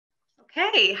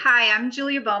Okay, hi, I'm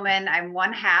Julia Bowman. I'm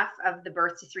one half of the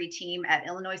Birth to Three team at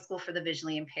Illinois School for the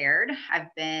Visually Impaired.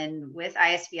 I've been with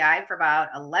ISVI for about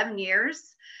 11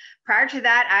 years. Prior to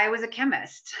that, I was a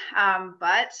chemist.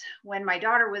 But when my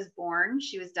daughter was born,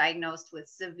 she was diagnosed with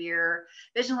severe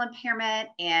visual impairment,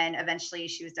 and eventually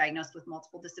she was diagnosed with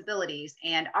multiple disabilities.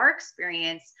 And our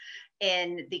experience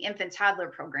in the infant toddler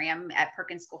program at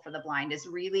Perkins School for the Blind is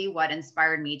really what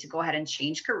inspired me to go ahead and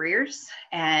change careers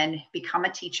and become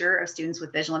a teacher of students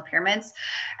with visual impairments,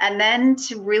 and then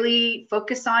to really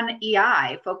focus on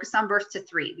EI, focus on birth to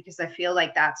three, because I feel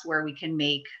like that's where we can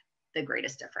make the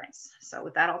greatest difference. So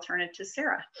with that, I'll turn it to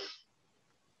Sara.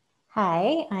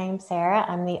 Hi, I'm Sara.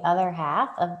 I'm the other half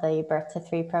of the Birth to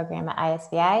Three program at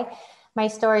ISVI. My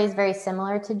story is very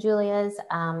similar to Julia's.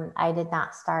 I did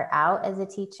not start out as a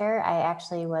teacher. I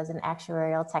actually was an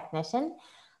actuarial technician.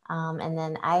 And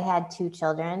then I had two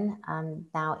children,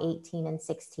 now 18 and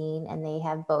 16, and they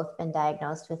have both been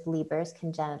diagnosed with Leber's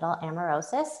congenital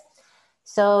amaurosis.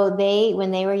 So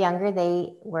when they were younger,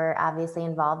 they were obviously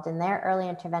involved in their early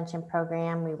intervention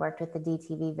program. We worked with the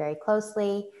DTV very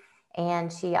closely, and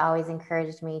she always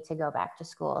encouraged me to go back to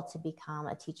school to become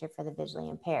a teacher for the visually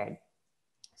impaired.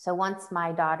 So once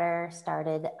my daughter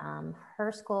started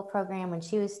her school program when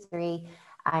she was 3,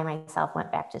 I myself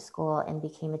went back to school and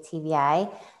became a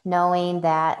TVI, knowing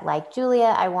that, like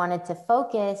Julia, I wanted to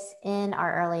focus in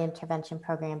our early intervention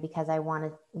program because I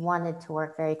wanted to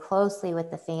work very closely with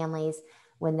the families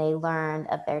when they learned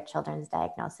of their children's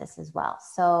diagnosis as well.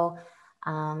 So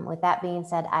with that being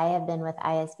said, I have been with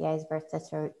ISVI's Birth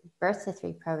to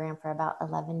Three program for about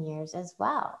 11 years as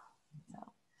well.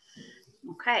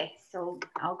 Okay, so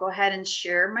I'll go ahead and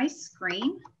share my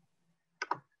screen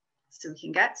so we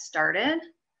can get started.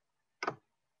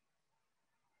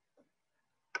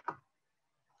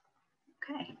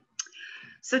 Okay,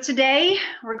 so today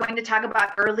we're going to talk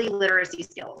about early literacy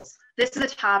skills. This is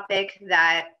a topic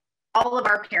that all of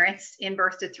our parents in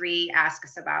Birth to Three ask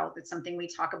us about. It's something we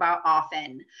talk about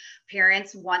often.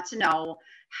 Parents want to know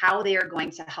how they are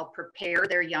going to help prepare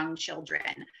their young children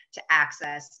to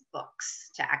access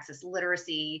books, to access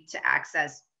literacy, to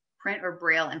access print or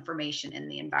braille information in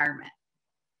the environment.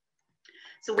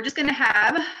 So we're just going to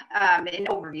have an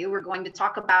overview. We're going to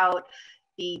talk about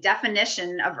the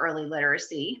definition of early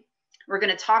literacy. We're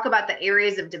going to talk about the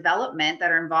areas of development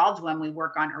that are involved when we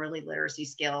work on early literacy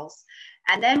skills.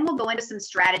 And then we'll go into some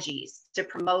strategies to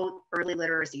promote early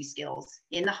literacy skills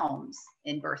in the homes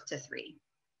in Birth to Three.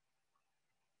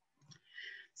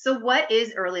 So what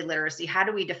is early literacy? How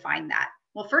do we define that?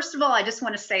 Well, first of all, I just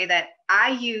want to say that I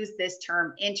use this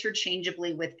term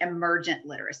interchangeably with emergent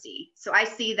literacy. So I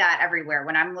see that everywhere.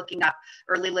 When I'm looking up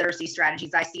early literacy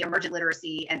strategies, I see emergent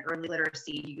literacy and early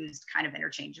literacy used kind of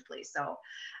interchangeably. So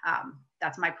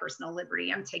that's my personal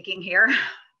liberty I'm taking here.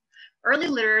 Early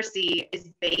literacy is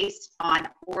based on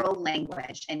oral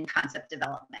language and concept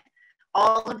development.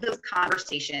 All of those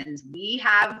conversations we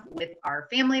have with our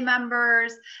family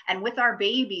members and with our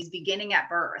babies beginning at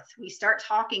birth. We start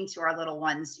talking to our little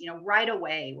ones, right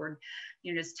away. We're,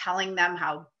 just telling them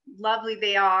how lovely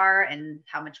they are and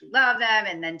how much we love them,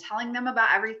 and then telling them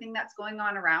about everything that's going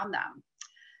on around them.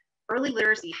 Early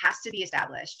literacy has to be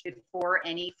established before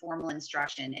any formal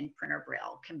instruction in print or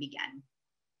braille can begin.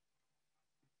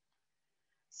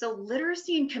 So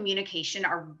literacy and communication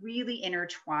are really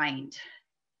intertwined.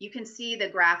 You can see the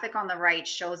graphic on the right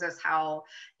shows us how,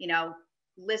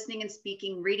 listening and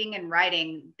speaking, reading and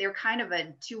writing, they're kind of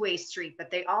a two-way street, but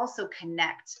they also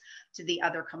connect to the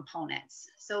other components.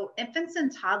 So infants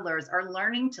and toddlers are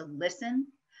learning to listen,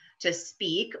 to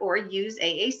speak or use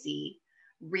AAC,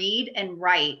 read and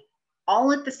write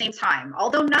all at the same time,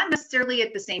 although not necessarily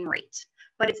at the same rate,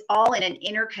 but it's all in an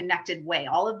interconnected way.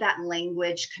 All of that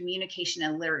language, communication,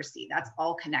 and literacy, that's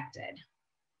all connected.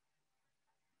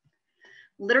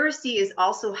 Literacy is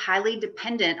also highly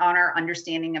dependent on our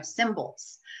understanding of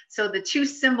symbols. So the two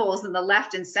symbols in the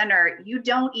left and center, you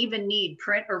don't even need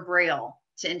print or braille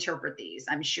to interpret these,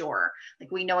 I'm sure.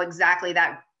 Like we know exactly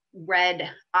that red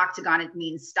octagon, it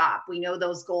means stop. We know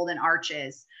those golden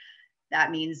arches, that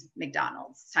means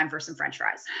McDonald's, time for some French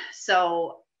fries.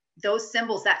 So those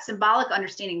symbols, that symbolic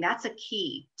understanding, that's a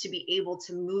key to be able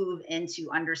to move into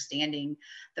understanding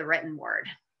the written word,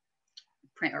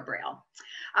 print or braille.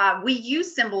 We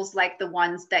use symbols like the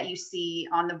ones that you see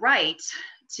on the right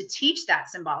to teach that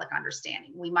symbolic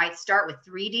understanding. We might start with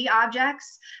 3D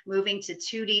objects, moving to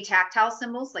 2D tactile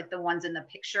symbols like the ones in the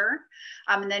picture,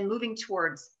 and then moving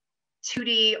towards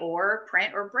 2D or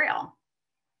print or braille.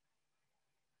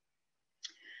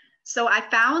 So I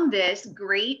found this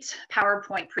great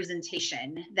PowerPoint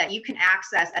presentation that you can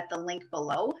access at the link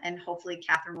below, and hopefully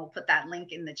Catherine will put that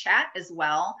link in the chat as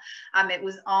well. It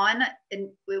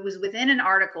was within an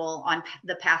article on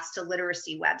the Paths to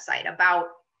Literacy website about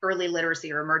early literacy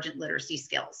or emergent literacy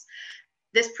skills.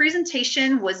 This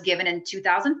presentation was given in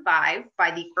 2005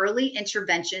 by the Early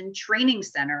Intervention Training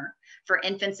Center for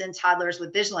Infants and Toddlers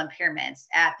with Visual Impairments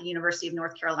at the University of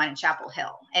North Carolina, Chapel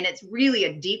Hill. And it's really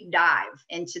a deep dive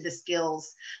into the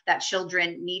skills that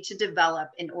children need to develop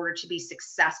in order to be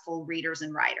successful readers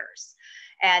and writers.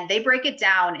 And they break it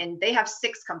down, and they have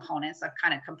 6 components. I've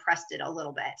kind of compressed it a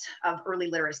little bit of early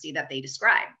literacy that they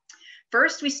describe.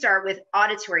 First, we start with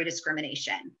auditory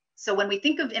discrimination. So when we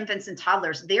think of infants and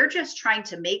toddlers, they're just trying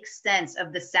to make sense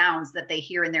of the sounds that they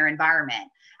hear in their environment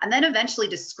and then eventually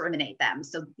discriminate them.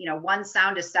 So, one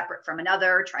sound is separate from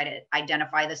another, try to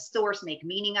identify the source, make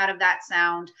meaning out of that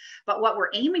sound. But what we're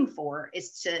aiming for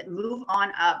is to move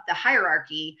on up the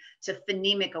hierarchy to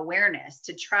phonemic awareness,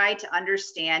 to try to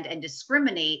understand and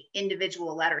discriminate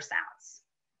individual letter sounds.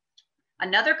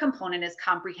 Another component is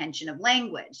comprehension of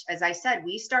language. As I said,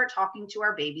 we start talking to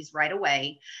our babies right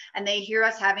away, and they hear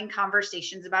us having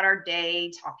conversations about our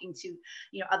day, talking to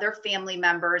other family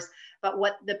members. But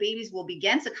what the babies will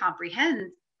begin to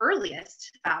comprehend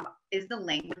earliest is the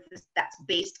language that's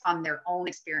based on their own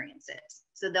experiences.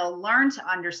 So they'll learn to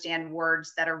understand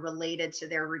words that are related to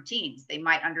their routines. They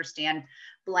might understand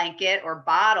blanket or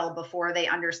bottle before they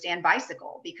understand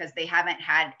bicycle because they haven't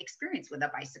had experience with a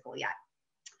bicycle yet.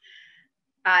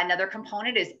 Another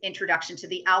component is introduction to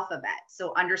the alphabet.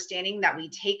 So understanding that we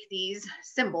take these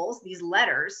symbols, these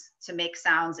letters, to make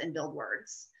sounds and build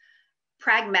words.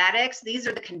 Pragmatics, these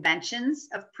are the conventions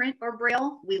of print or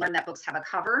braille. We learn that books have a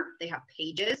cover, they have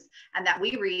pages, and that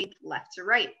we read left to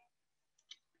right.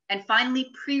 And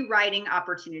finally, pre-writing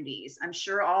opportunities. I'm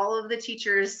sure all of the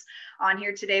teachers on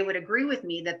here today would agree with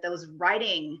me that those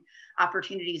writing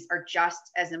opportunities are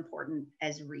just as important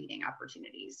as reading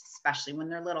opportunities, especially when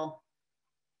they're little.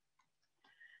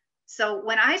 So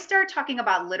when I start talking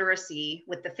about literacy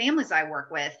with the families I work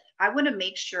with, I want to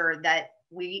make sure that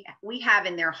we have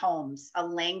in their homes a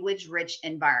language-rich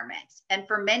environment. And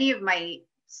for many of my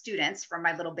students, from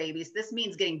my little babies, this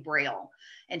means getting Braille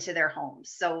into their homes.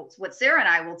 So what Sara and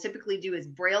I will typically do is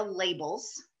Braille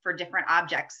labels for different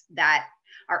objects that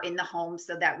are in the home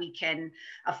so that we can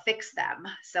affix them.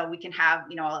 So we can have,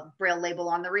 a Braille label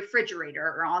on the refrigerator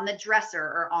or on the dresser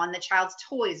or on the child's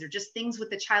toys or just things with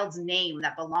the child's name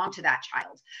that belong to that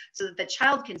child so that the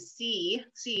child can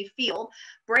feel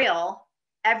Braille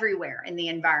everywhere in the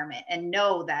environment and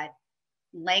know that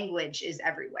language is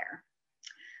everywhere.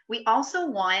 We also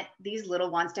want these little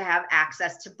ones to have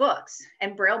access to books,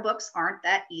 and Braille books aren't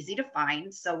that easy to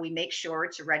find, so we make sure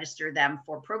to register them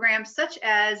for programs such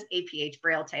as APH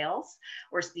Braille Tales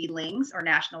or Seedlings or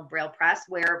National Braille Press,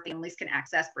 where families can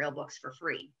access Braille books for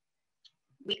free.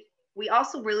 We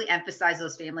also really emphasize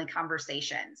those family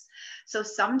conversations. So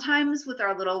sometimes with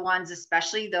our little ones,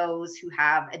 especially those who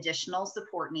have additional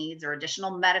support needs or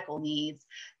additional medical needs,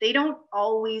 they don't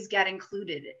always get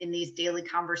included in these daily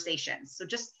conversations. So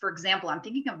just for example, I'm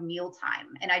thinking of mealtime,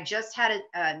 and I just had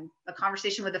a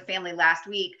conversation with a family last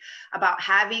week about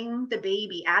having the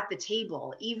baby at the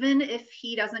table, even if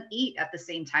he doesn't eat at the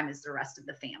same time as the rest of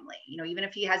the family. Even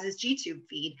if he has his G-tube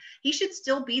feed, he should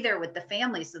still be there with the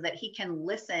family so that he can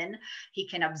listen, he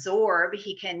can absorb,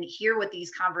 he can hear what these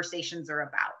conversations are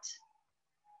about.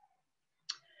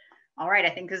 All right, I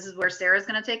think this is where Sara's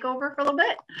going to take over for a little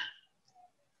bit.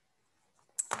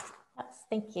 Yes,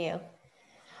 thank you.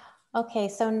 Okay,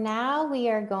 so now we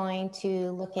are going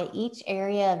to look at each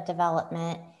area of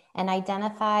development and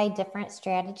identify different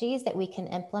strategies that we can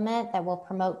implement that will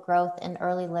promote growth in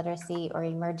early literacy or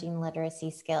emerging literacy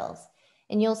skills.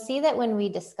 And you'll see that when we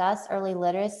discuss early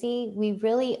literacy, we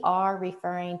really are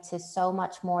referring to so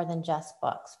much more than just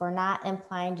books. We're not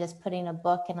implying just putting a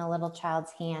book in a little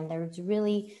child's hand. There's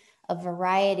really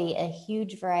a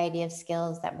huge variety of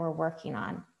skills that we're working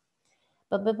on.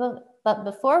 But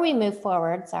before we move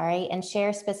forward, and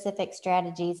share specific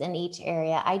strategies in each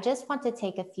area, I just want to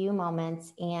take a few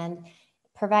moments and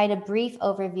provide a brief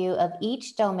overview of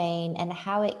each domain and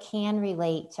how it can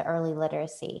relate to early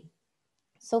literacy.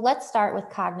 So let's start with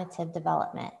cognitive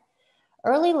development.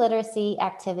 Early literacy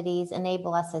activities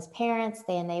enable us as parents,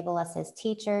 they enable us as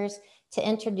teachers to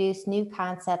introduce new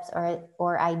concepts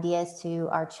or ideas to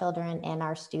our children and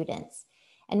our students.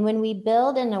 And when we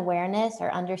build an awareness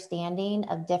or understanding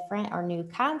of different or new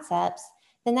concepts,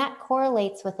 then that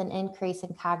correlates with an increase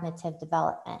in cognitive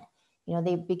development.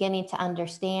 they're beginning to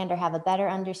understand or have a better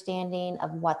understanding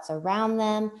of what's around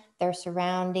them, their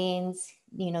surroundings,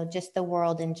 just the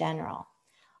world in general.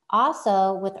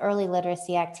 Also, with early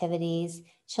literacy activities,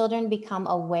 children become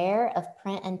aware of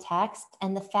print and text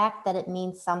and the fact that it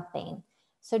means something.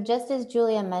 So just as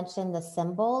Julia mentioned, the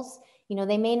symbols,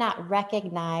 they may not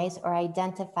recognize or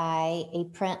identify a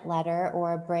print letter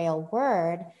or a Braille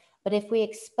word, but if we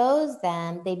expose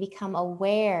them, they become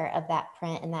aware of that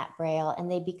print and that Braille, and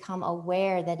they become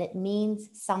aware that it means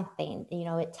something.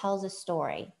 It tells a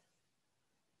story.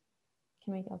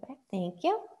 Can we go back? Thank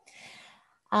you.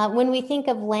 When we think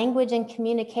of language and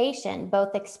communication,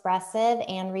 both expressive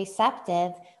and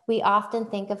receptive, we often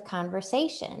think of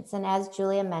conversations. And as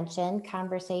Julia mentioned,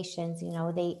 conversations,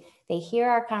 they hear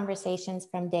our conversations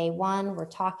from day one. We're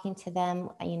talking to them,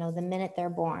 the minute they're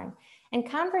born. And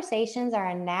conversations are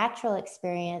a natural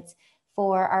experience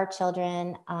for our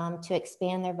children to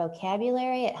expand their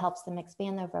vocabulary. It helps them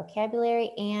expand their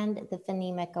vocabulary and the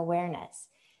phonemic awareness.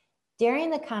 During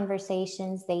the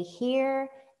conversations, they hear,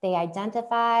 they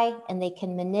identify, and they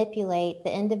can manipulate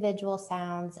the individual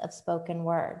sounds of spoken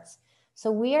words.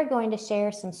 So we are going to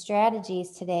share some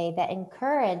strategies today that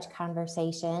encourage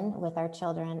conversation with our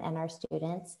children and our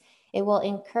students. It will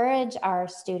encourage our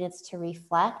students to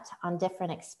reflect on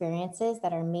different experiences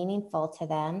that are meaningful to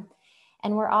them.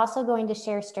 And we're also going to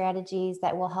share strategies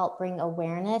that will help bring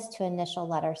awareness to initial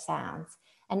letter sounds.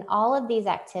 And all of these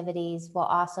activities will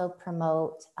also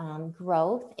promote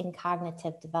growth in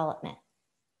cognitive development.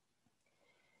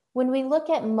 When we look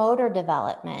at motor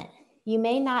development, you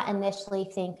may not initially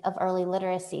think of early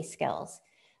literacy skills,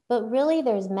 but really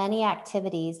there's many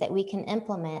activities that we can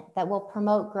implement that will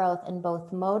promote growth in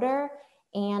both motor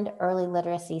and early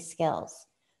literacy skills.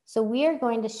 So we are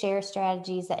going to share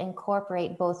strategies that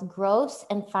incorporate both gross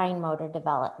and fine motor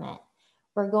development.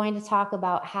 We're going to talk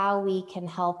about how we can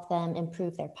help them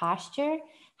improve their posture,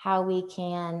 how we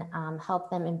can help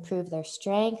them improve their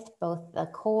strength, both the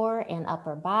core and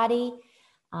upper body,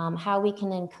 how we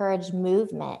can encourage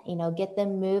movement, get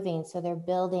them moving so they're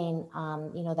building,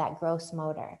 that gross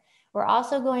motor. We're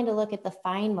also going to look at the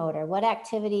fine motor. What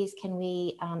activities can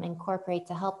we incorporate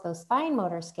to help those fine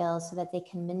motor skills so that they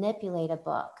can manipulate a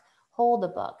book, hold a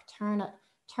book,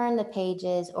 turn the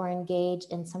pages, or engage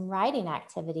in some writing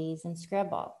activities and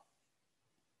scribble.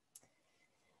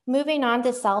 Moving on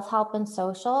to self-help and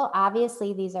social,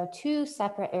 obviously these are two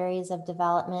separate areas of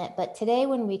development, but today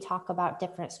when we talk about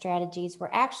different strategies, we're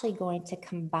actually going to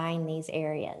combine these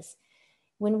areas.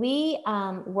 When we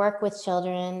work with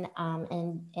children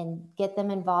and get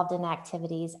them involved in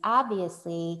activities,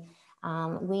 obviously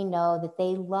we know that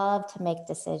they love to make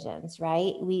decisions,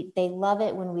 right? They love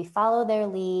it when we follow their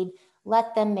lead,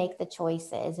 let them make the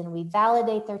choices, and we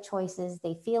validate their choices.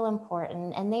 They feel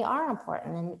important, and they are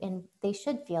important, and they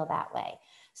should feel that way.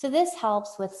 So this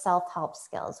helps with self-help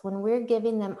skills. When we're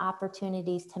giving them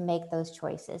opportunities to make those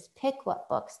choices, pick what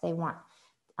books they want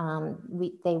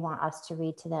us to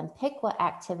read to them, pick what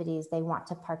activities they want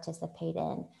to participate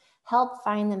in, help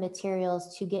find the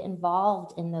materials to get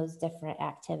involved in those different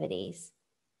activities.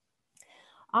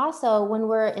 Also, when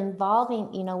we're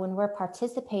when we're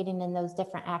participating in those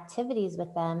different activities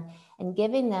with them and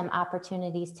giving them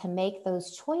opportunities to make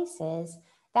those choices,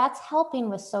 that's helping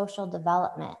with social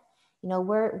development.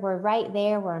 We're right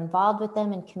there, we're involved with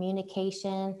them in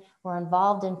communication, we're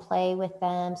involved in play with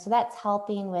them. So that's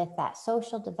helping with that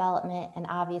social development. And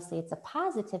obviously it's a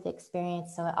positive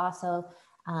experience. So it also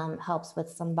helps with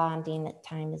some bonding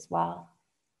time as well.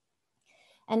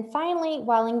 And finally,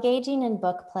 while engaging in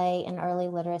book play and early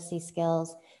literacy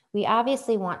skills, we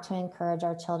obviously want to encourage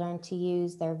our children to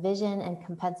use their vision and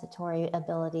compensatory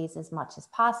abilities as much as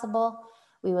possible.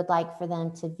 We would like for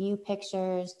them to view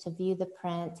pictures, to view the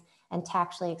print, and to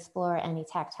actually explore any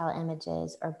tactile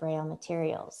images or Braille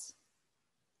materials.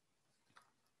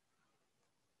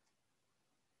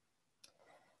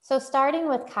 So starting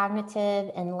with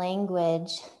cognitive and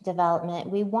language development,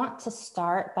 we want to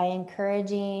start by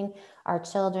encouraging our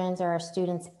children's or our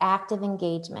students' active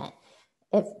engagement.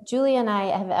 If Julie and I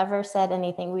have ever said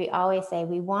anything, we always say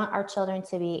we want our children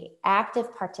to be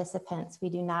active participants. We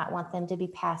do not want them to be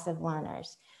passive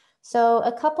learners. So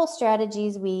a couple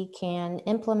strategies we can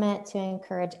implement to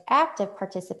encourage active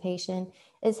participation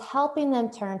is helping them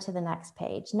turn to the next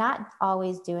page, not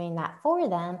always doing that for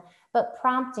them, but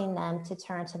prompting them to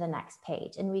turn to the next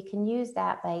page. And we can use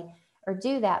that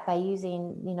do that by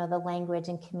using, the language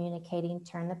and communicating,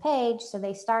 turn the page, so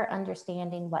they start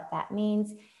understanding what that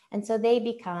means. And so they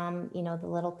become, the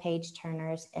little page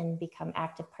turners and become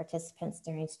active participants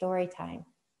during story time.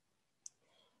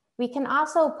 We can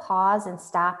also pause and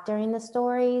stop during the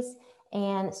stories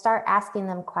and start asking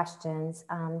them questions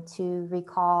to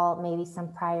recall maybe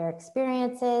some prior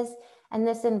experiences. And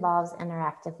this involves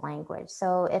interactive language.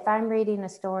 So if I'm reading a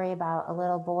story about a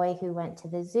little boy who went to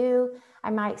the zoo, I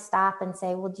might stop and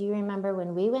say, well, do you remember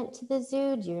when we went to the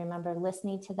zoo? Do you remember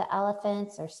listening to the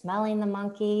elephants or smelling the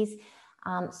monkeys?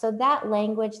 So that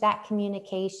language, that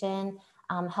communication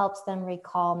helps them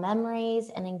recall memories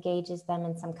and engages them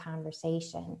in some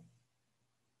conversation.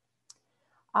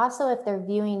 Also, if they're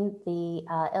viewing the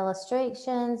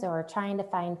illustrations or trying to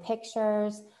find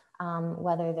pictures,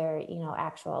 whether they're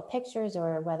actual pictures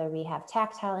or whether we have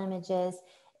tactile images,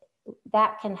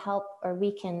 that can help, or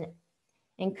we can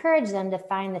encourage them to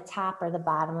find the top or the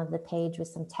bottom of the page with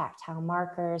some tactile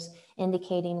markers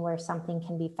indicating where something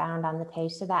can be found on the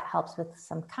page. So that helps with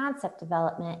some concept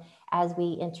development as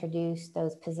we introduce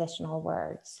those positional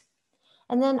words.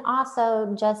 And then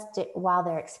also, just while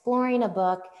they're exploring a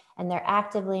book and they're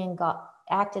actively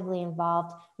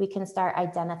involved, we can start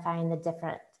identifying the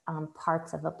different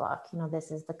parts of a book.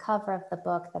 This is the cover of the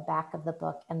book, the back of the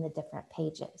book, and the different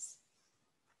pages.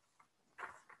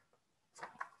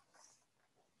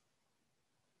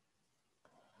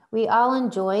 We all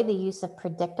enjoy the use of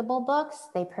predictable books.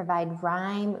 They provide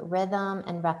rhyme, rhythm,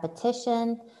 and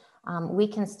repetition. We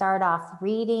can start off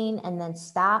reading and then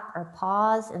stop or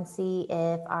pause and see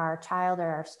if our child or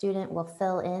our student will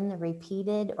fill in the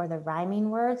repeated or the rhyming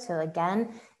words. So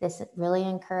again, this really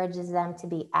encourages them to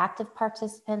be active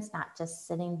participants, not just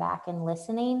sitting back and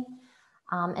listening.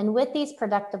 And with these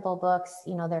predictable books,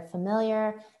 they're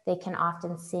familiar. They can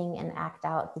often sing and act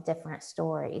out the different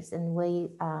stories. And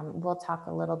we'll talk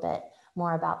a little bit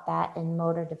more about that in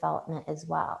motor development as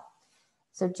well.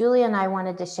 So Julia and I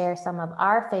wanted to share some of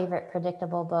our favorite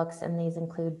predictable books, and these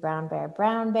include Brown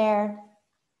Bear,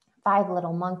 5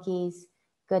 Little Monkeys,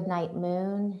 Goodnight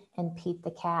Moon, and Pete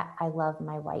the Cat, I Love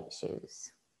My White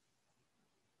Shoes.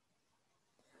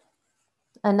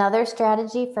 Another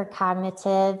strategy for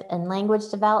cognitive and language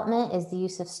development is the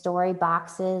use of story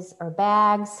boxes or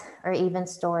bags or even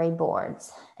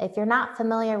storyboards. If you're not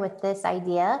familiar with this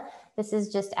idea, this is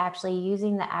just actually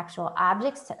using the actual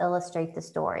objects to illustrate the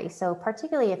story. So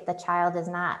particularly if the child is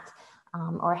not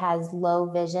or has low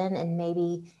vision and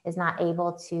maybe is not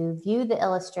able to view the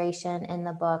illustration in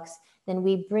the books, then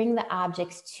we bring the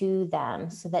objects to them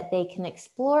so that they can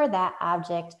explore that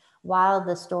object while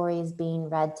the story is being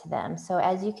read to them. So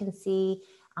as you can see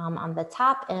on the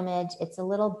top image, it's a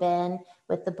little bin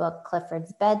with the book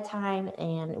Clifford's Bedtime,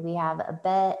 and we have a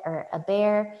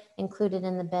bear included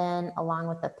in the bin along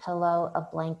with a pillow, a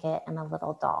blanket, and a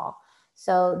little doll.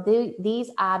 So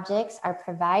these objects are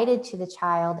provided to the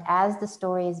child as the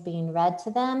story is being read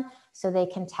to them so they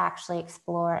can tactily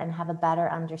explore and have a better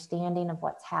understanding of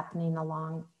what's happening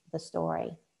along the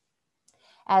story.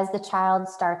 As the child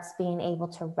starts being able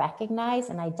to recognize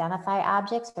and identify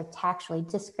objects or tactily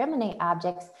discriminate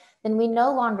objects, then we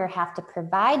no longer have to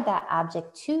provide that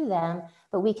object to them,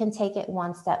 but we can take it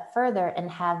one step further and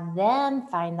have them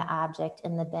find the object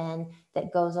in the bin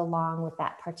that goes along with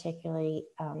that particular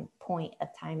point of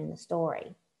time in the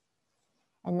story.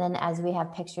 And then as we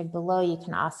have pictured below, you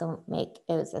can also make,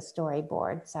 it was a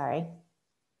storyboard, sorry.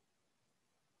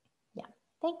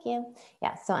 Thank you.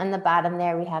 Yeah, so in the bottom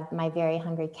there, we have My Very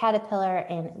Hungry Caterpillar,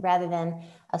 and rather than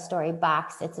a story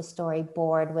box, it's a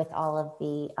storyboard with all of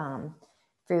the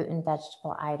fruit and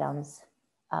vegetable items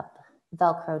up,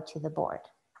 Velcro to the board.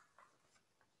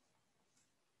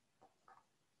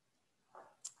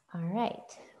 All right,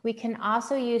 we can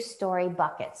also use story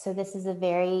buckets. So this is a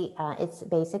very, it's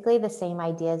basically the same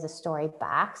idea as a story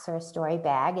box or a story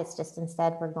bag. It's just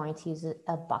instead we're going to use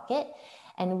a bucket.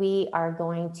 And we are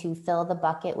going to fill the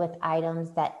bucket with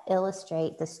items that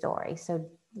illustrate the story. So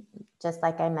just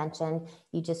like I mentioned,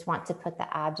 you just want to put the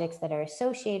objects that are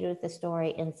associated with the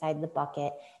story inside the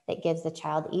bucket that gives the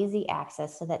child easy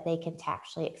access so that they can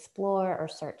tactily explore or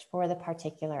search for the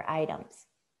particular items.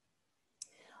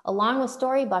 Along with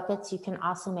story buckets, you can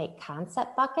also make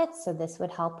concept buckets. So this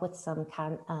would help with some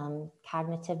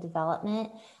cognitive development,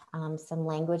 some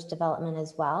language development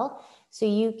as well. So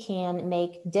you can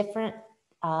make different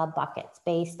buckets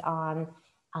based on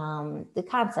the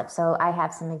concept. So I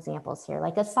have some examples here,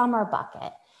 like a summer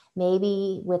bucket.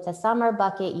 Maybe with a summer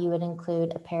bucket, you would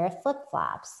include a pair of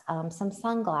flip-flops, some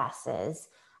sunglasses,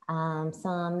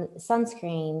 some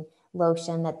sunscreen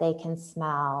lotion that they can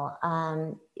smell.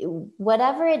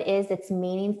 Whatever it is that's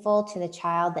meaningful to the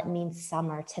child that means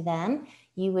summer to them,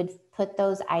 you would put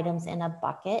those items in a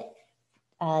bucket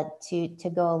to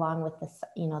go along with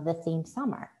the theme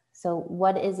summer. So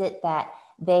what is it that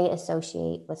they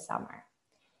associate with summer?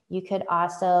 You could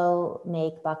also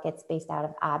make buckets based out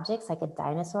of objects, like a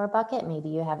dinosaur bucket. Maybe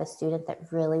you have a student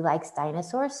that really likes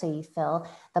dinosaurs, so you fill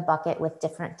the bucket with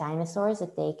different dinosaurs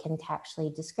that they can actually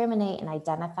discriminate and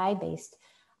identify based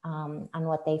on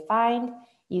what they find.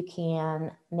 You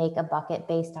can make a bucket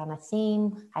based on a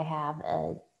theme. I have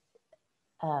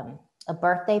a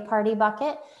birthday party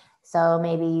bucket. So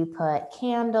maybe you put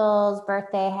candles,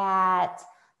 birthday hat,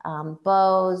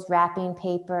 bows, wrapping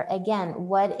paper. Again,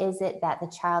 what is it that the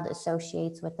child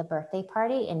associates with the birthday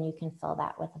party? And you can fill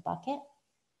that with a bucket.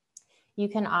 You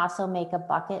can also make a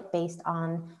bucket based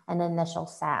on an initial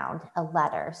sound, a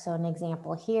letter. So an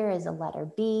example here is a letter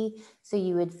B. So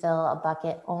you would fill a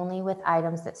bucket only with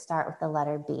items that start with the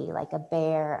letter B, like a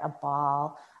bear, a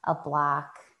ball, a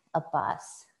block, a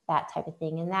bus, that type of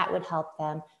thing. And that would help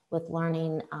them with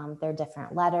learning their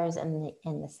different letters and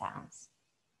the sounds.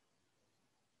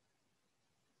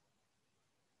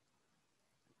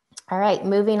 All right,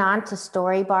 moving on to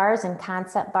story bars and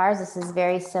concept bars. This is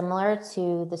very similar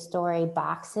to the story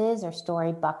boxes or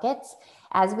story buckets.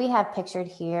 As we have pictured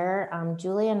here,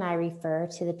 Julia and I refer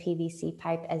to the PVC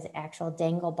pipe as actual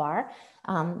dangle bar.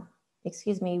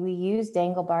 We use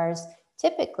dangle bars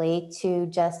typically to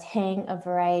just hang a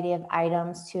variety of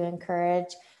items to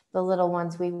encourage the little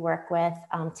ones we work with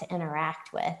to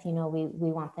interact with. You know,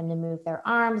 we want them to move their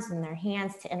arms and their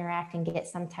hands to interact and get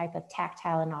some type of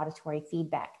tactile and auditory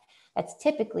feedback. That's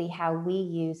typically how we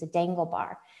use a dangle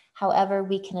bar. However,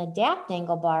 we can adapt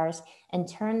dangle bars and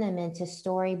turn them into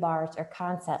story bars or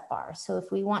concept bars. So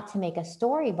if we want to make a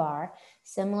story bar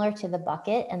similar to the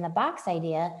bucket and the box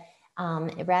idea,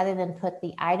 rather than put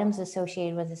the items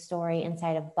associated with a story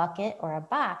inside a bucket or a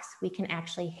box, we can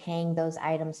actually hang those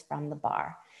items from the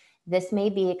bar. This may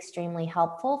be extremely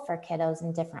helpful for kiddos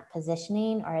in different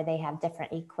positioning, or they have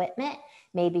different equipment.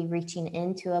 Maybe reaching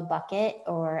into a bucket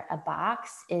or a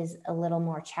box is a little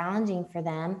more challenging for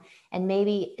them. And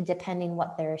maybe depending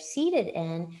what they're seated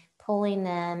in, pulling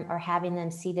them or having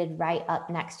them seated right up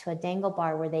next to a dangle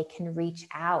bar where they can reach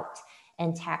out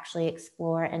and to actually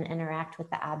explore and interact with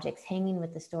the objects hanging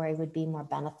with the story would be more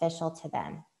beneficial to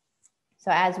them. So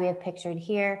as we have pictured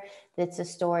here, that's a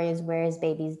story is Where is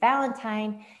Baby's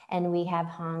Valentine? And we have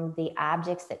hung the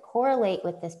objects that correlate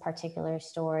with this particular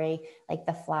story, like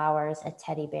the flowers, a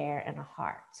teddy bear, and a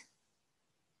heart.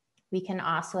 We can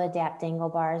also adapt dangle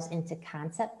bars into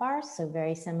concept bars. So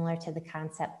very similar to the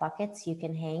concept buckets, you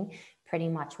can hang pretty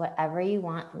much whatever you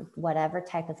want, whatever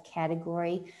type of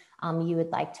category you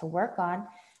would like to work on.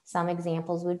 Some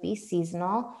examples would be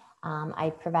seasonal.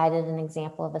 I provided an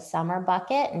example of a summer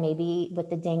bucket. Maybe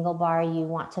with the dangle bar, you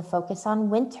want to focus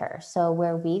on winter. So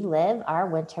where we live, our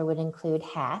winter would include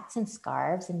hats and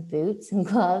scarves and boots and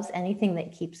gloves, anything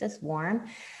that keeps us warm.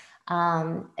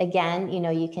 Again, you know,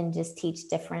 you can just teach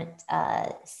different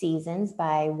seasons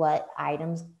by what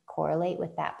items correlate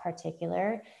with that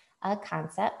particular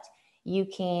concept. You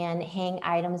can hang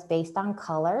items based on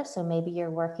color. So maybe you're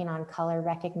working on color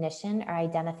recognition or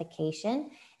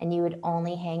identification, and you would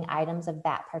only hang items of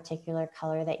that particular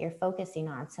color that you're focusing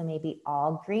on. So maybe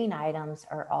all green items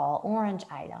or all orange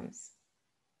items.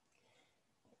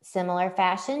 Similar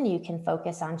fashion, you can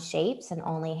focus on shapes and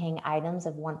only hang items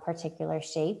of one particular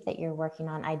shape that you're working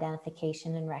on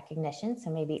identification and recognition. So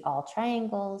maybe all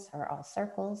triangles or all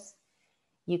circles.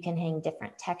 You can hang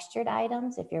different textured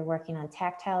items if you're working on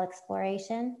tactile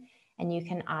exploration. And you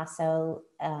can also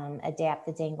adapt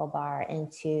the dangle bar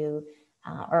into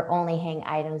or only hang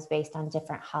items based on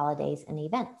different holidays and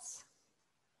events.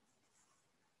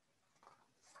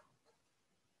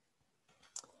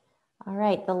 All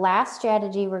right, the last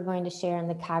strategy we're going to share in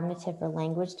the cognitive or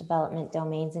language development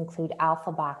domains include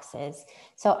alpha boxes.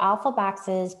 So alpha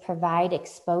boxes provide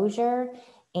exposure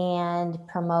and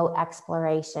promote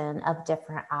exploration of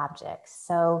different objects.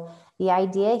 So the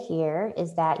idea here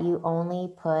is that you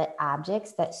only put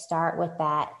objects that start with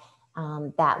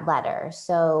that letter.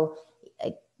 So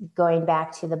going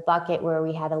back to the bucket where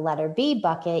we had a letter B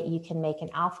bucket, you can make an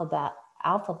alpha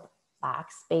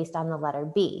box based on the letter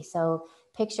B. So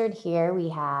pictured here, we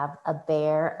have a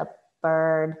bear, a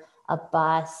bird, a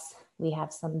bus, we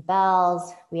have some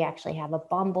bells, we actually have a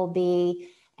bumblebee,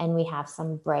 and we have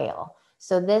some braille.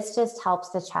 So this just helps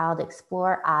the child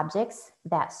explore objects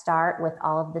that start with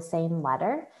all of the same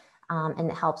letter, and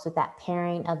it helps with that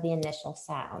pairing of the initial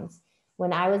sounds.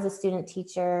 When I was a student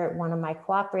teacher, one of my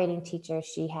cooperating teachers,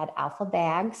 she had alpha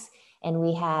bags, and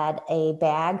we had a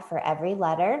bag for every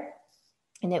letter,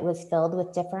 and it was filled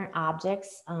with different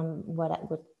objects,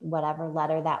 whatever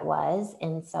letter that was.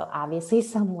 And so obviously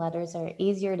some letters are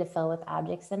easier to fill with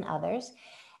objects than others.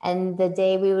 And the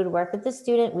day we would work with the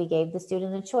student, we gave the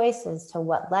student a choice as to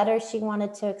what letter she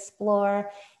wanted to explore.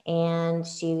 And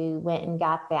she went and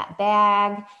got that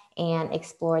bag and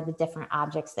explored the different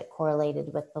objects that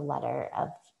correlated with the letter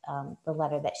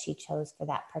that she chose for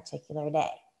that particular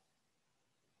day.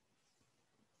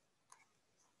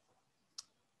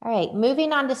 All right,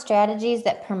 moving on to strategies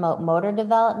that promote motor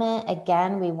development.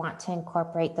 Again, we want to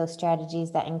incorporate those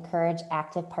strategies that encourage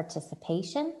active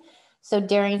participation. So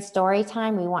during story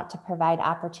time, we want to provide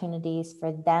opportunities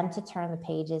for them to turn the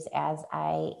pages, as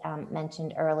I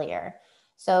mentioned earlier.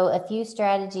 So a few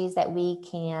strategies that we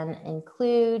can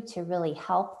include to really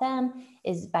help them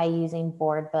is by using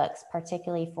board books,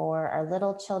 particularly for our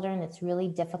little children. It's really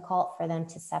difficult for them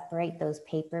to separate those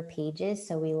paper pages.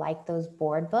 So we like those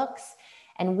board books.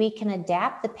 And we can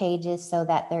adapt the pages so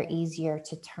that they're easier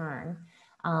to turn.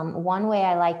 One way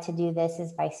I like to do this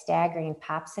is by staggering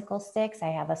popsicle sticks. I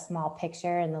have a small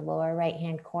picture in the lower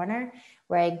right-hand corner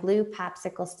where I glue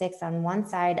popsicle sticks on one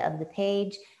side of the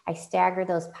page. I stagger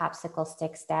those popsicle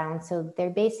sticks down. So they're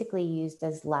basically used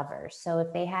as levers. So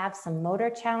if they have some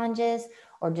motor challenges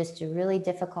or just a really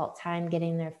difficult time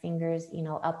getting their fingers,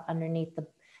 up underneath the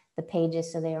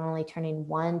pages, so they're only turning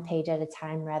one page at a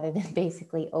time rather than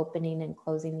basically opening and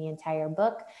closing the entire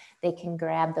book, they can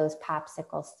grab those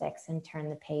popsicle sticks and turn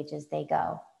the page as they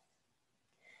go.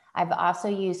 I've also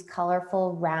used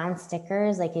colorful round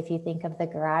stickers, like if you think of the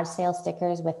garage sale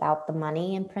stickers without the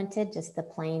money imprinted, just the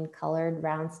plain colored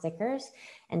round stickers,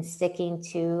 and sticking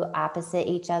two opposite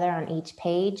each other on each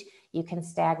page. You can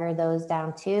stagger those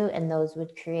down too, and those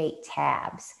would create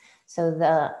tabs. So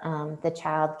the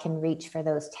child can reach for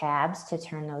those tabs to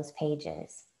turn those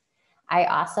pages. I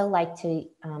also like to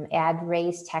add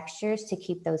raised textures to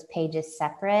keep those pages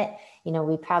separate.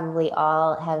 We probably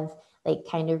all have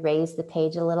kind of raised the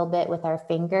page a little bit with our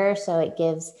finger, so it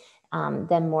gives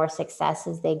them more success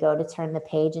as they go to turn the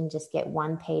page and just get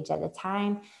one page at a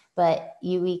time. But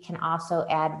we can also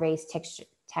add raised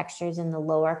textures in the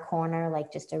lower corner,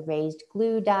 like just a raised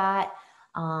glue dot.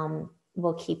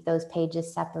 We'll keep those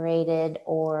pages separated,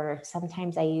 or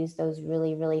sometimes I use those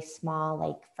really, really small,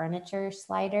 like furniture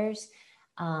sliders.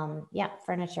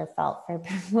 Furniture felt for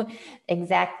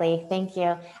exactly. Thank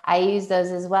you. I use those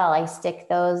as well. I stick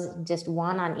those just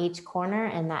one on each corner,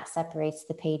 and that separates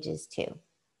the pages too.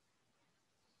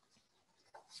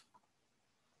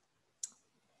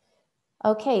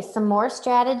 Okay, some more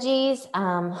strategies.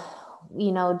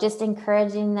 Just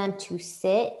encouraging them to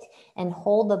sit and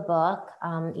hold the book.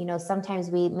 Sometimes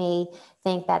we may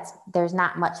think there's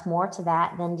not much more to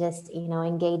that than just,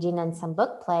 engaging in some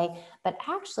book play. But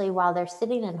actually, while they're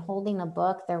sitting and holding a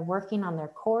book, they're working on their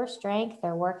core strength.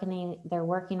 They're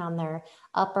working on their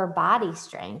upper body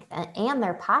strength and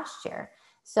their posture.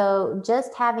 So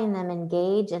just having them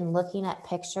engage in looking at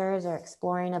pictures or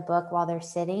exploring a book while they're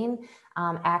sitting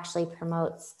actually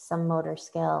promotes some motor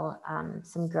skill,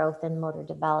 some growth in motor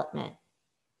development.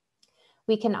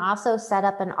 We can also set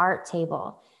up an art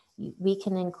table. We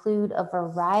can include a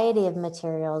variety of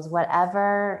materials,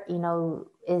 whatever,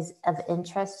 is of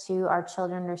interest to our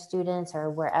children or students, or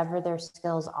wherever their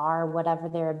skills are, whatever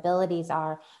their abilities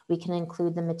are, we can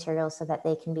include the materials so that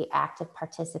they can be active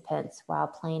participants while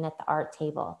playing at the art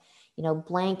table.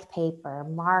 Blank paper,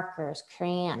 markers,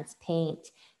 crayons, paint,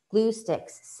 glue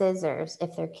sticks, scissors,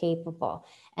 if they're capable,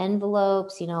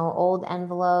 envelopes, old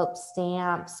envelopes,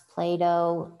 stamps,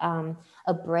 Play-Doh,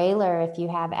 a brailer if you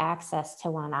have access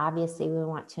to one. Obviously, we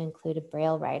want to include a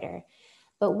braille writer.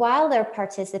 But while they're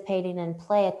participating in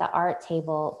play at the art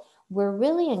table, we're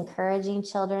really encouraging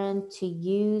children to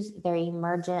use their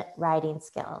emergent writing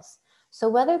skills. So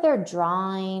whether they're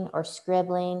drawing or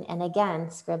scribbling, and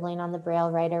again, scribbling on the braille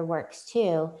writer works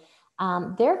too,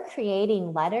 they're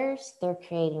creating letters, they're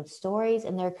creating stories,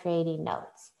 and they're creating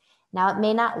notes. Now, it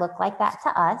may not look like that to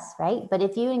us, right? But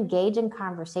if you engage in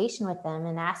conversation with them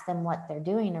and ask them what they're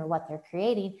doing or what they're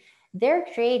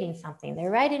creating something. They're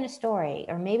writing a story,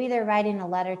 or maybe they're writing a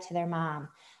letter to their mom.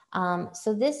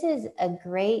 So this is a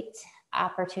great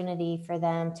opportunity for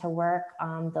them to work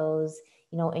on those,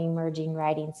 emerging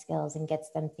writing skills and gets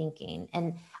them thinking.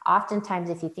 And oftentimes,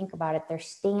 if you think about it, they're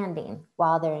standing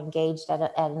while they're engaged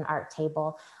at an art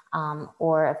table.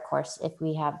 Or of course, if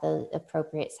we have the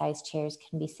appropriate size chairs,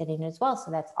 can be sitting as well. So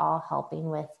that's all helping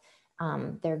with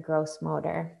their gross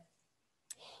motor.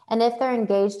 And if they're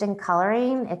engaged in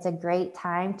coloring, it's a great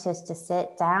time just to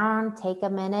sit down, take a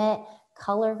minute,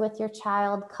 color with your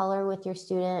child, color with your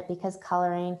student, because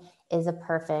coloring is a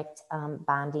perfect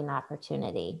bonding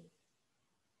opportunity.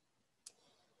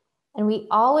 And we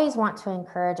always want to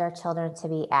encourage our children to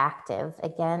be active.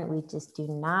 Again, we just do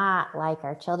not like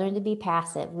our children to be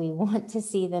passive. We want to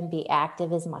see them be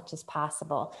active as much as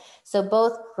possible. So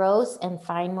both gross and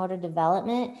fine motor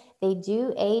development, they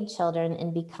do aid children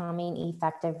in becoming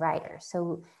effective writers.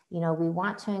 So, we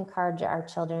want to encourage our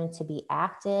children to be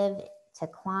active, to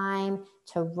climb,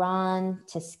 to run,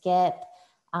 to skip,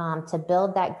 to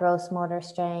build that gross motor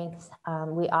strength.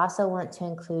 We also want to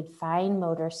include fine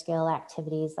motor skill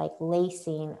activities like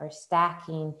lacing or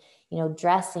stacking,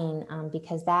 dressing,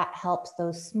 because that helps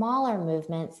those smaller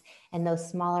movements, and those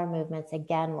smaller movements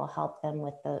again will help them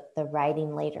with the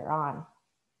writing later on.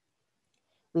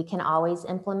 We can always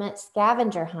implement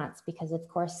scavenger hunts because, of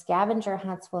course, scavenger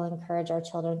hunts will encourage our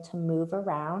children to move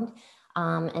around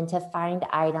and to find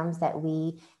items that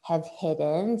we have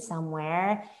hidden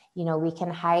somewhere. We can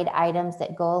hide items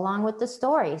that go along with the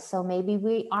story. So maybe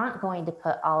we aren't going to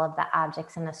put all of the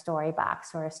objects in a story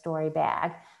box or a story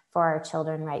bag for our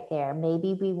children right there.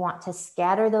 Maybe we want to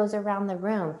scatter those around the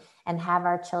room and have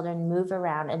our children move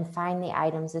around and find the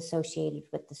items associated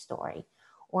with the story.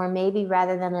 Or maybe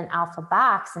rather than an alpha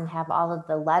box and have all of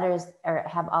the letters or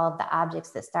have all of the objects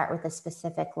that start with a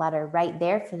specific letter right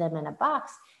there for them in a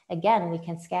box, again, we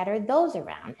can scatter those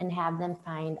around and have them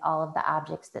find all of the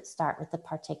objects that start with a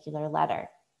particular letter.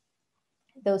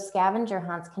 Those scavenger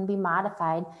hunts can be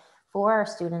modified for our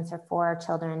students or for our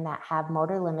children that have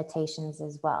motor limitations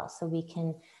as well. So we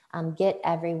can get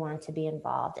everyone to be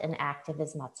involved and active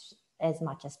as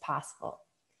much as possible.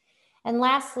 And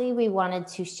lastly, we wanted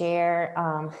to share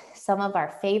some of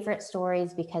our favorite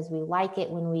stories because we like it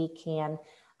when we can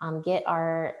get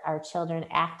our children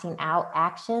acting out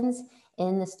actions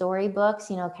in the storybooks,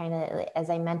 kind of,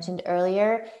 as I mentioned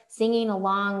earlier, singing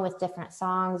along with different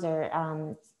songs or,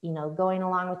 going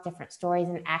along with different stories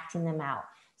and acting them out.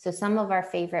 So some of our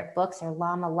favorite books are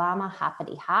Llama Llama,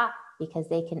 Hoppity Hop, because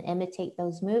they can imitate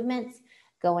those movements,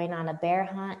 Going on a Bear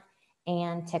Hunt,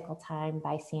 and Tickle Time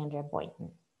by Sandra Boynton.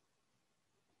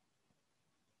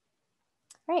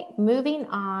 Right, moving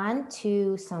on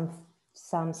to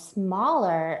some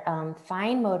smaller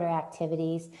fine motor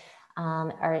activities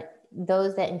are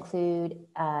those that include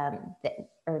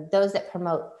those that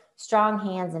promote strong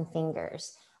hands and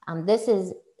fingers. This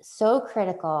is so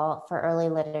critical for early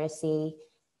literacy.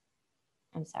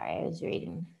 I'm sorry, I was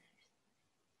reading.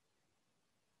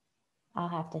 I'll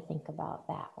have to think about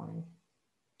that one,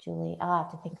 Julie. I'll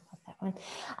have to think about that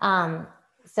one.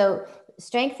 So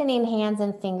strengthening hands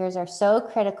and fingers are so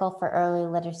critical for early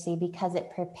literacy because it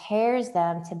prepares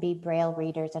them to be Braille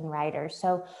readers and writers.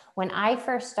 So when I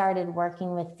first started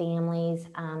working with families,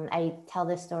 I tell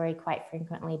this story quite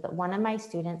frequently, but one of my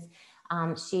students,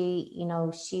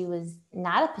 she was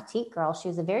not a petite girl. She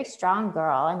was a very strong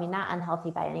girl. I mean, not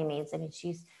unhealthy by any means. I mean,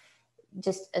 she's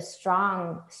just a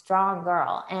strong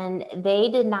girl. And they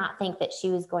did not think that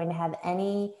she was going to have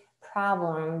any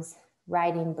problems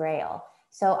writing Braille.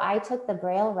 So I took the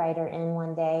Braille writer in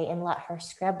one day and let her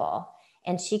scribble,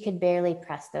 and she could barely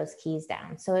press those keys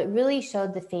down. So it really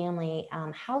showed the family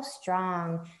how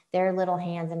strong their little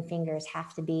hands and fingers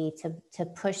have to be to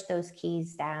push those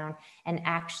keys down and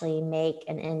actually make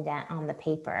an indent on the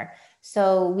paper.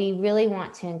 So we really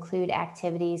want to include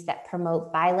activities that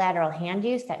promote bilateral hand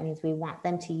use. That means we want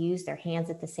them to use their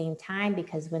hands at the same time,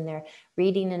 because when they're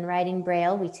reading and writing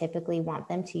Braille, we typically want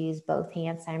them to use both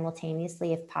hands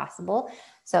simultaneously if possible.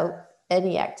 So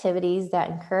any activities that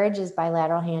encourages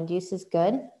bilateral hand use is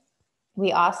good.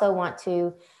 We also want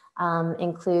to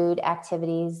include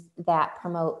activities that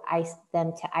promote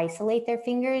them to isolate their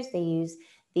fingers. They use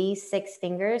these 6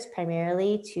 fingers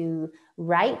primarily to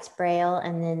write Braille,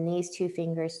 and then these 2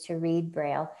 fingers to read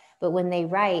Braille. But when they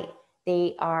write,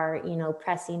 they are,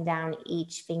 pressing down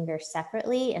each finger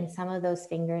separately, and some of those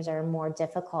fingers are more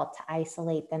difficult to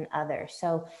isolate than others.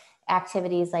 So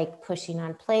activities like pushing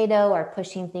on Play-Doh or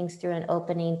pushing things through an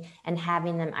opening and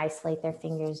having them isolate their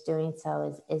fingers doing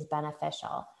so is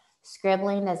beneficial.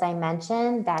 Scribbling, as I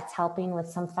mentioned, that's helping with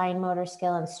some fine motor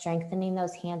skill and strengthening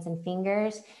those hands and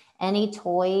fingers. Any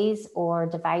toys or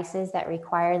devices that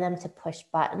require them to push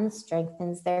buttons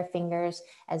strengthens their fingers,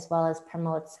 as well as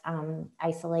promotes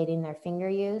isolating their finger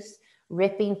use.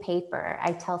 Ripping paper.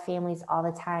 I tell families all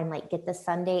the time, like, get the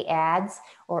Sunday ads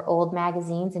or old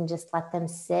magazines and just let them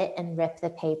sit and rip the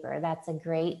paper. That's a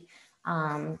great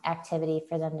activity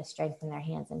for them to strengthen their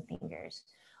hands and fingers.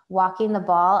 Walking the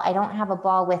ball. I don't have a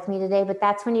ball with me today, but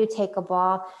that's when you take a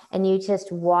ball and you just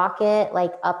walk it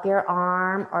like up your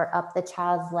arm or up the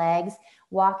child's legs.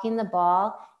 Walking the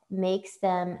ball makes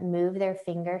them move their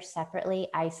fingers separately,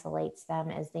 isolates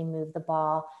them as they move the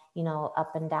ball,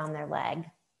 up and down their leg.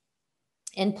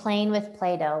 And playing with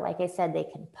Play-Doh. Like I said, they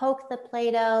can poke the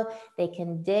Play-Doh, they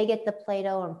can dig at the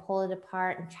Play-Doh and pull it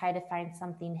apart and try to find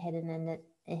something hidden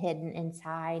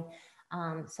inside.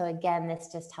 So again, this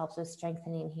just helps with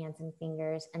strengthening hands and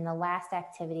fingers. And the last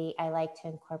activity I like to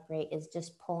incorporate is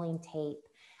just pulling tape.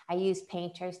 I use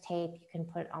painter's tape. You can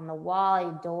put it on the wall,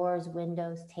 your doors,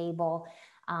 windows, table,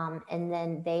 and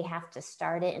then they have to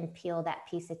start it and peel that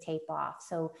piece of tape off.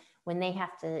 So when they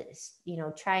have to,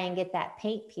 try and get that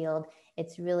paint peeled,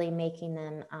 it's really making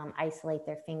them isolate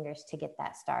their fingers to get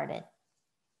that started.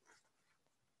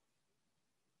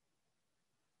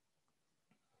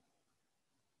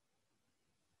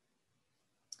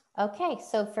 Okay,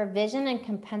 so for vision and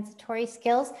compensatory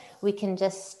skills, we can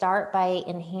just start by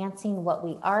enhancing what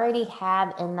we already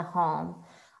have in the home.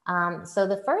 So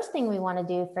the first thing we want to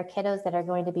do for kiddos that are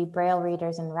going to be Braille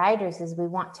readers and writers is we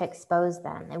want to expose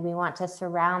them and we want to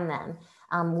surround them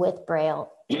with Braille,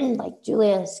 like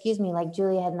Julia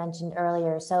had mentioned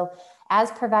earlier. So as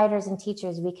providers and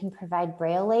teachers, we can provide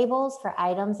Braille labels for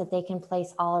items that they can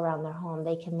place all around their home.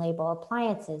 They can label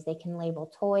appliances, they can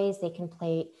label toys, they can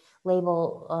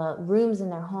label rooms in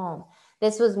their home.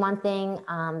 This was one thing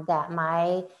that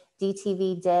my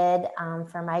DTV did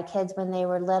for my kids when they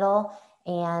were little.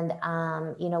 And,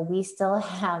 we still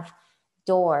have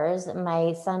doors.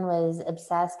 My son was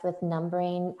obsessed with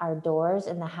numbering our doors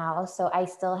in the house. So I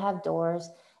still have doors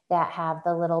that have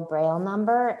the little Braille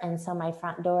number. And so my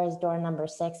front door is door number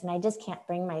 6. And I just can't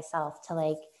bring myself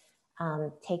to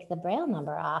take the Braille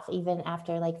number off. Even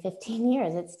after 15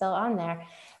 years, it's still on there.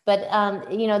 But,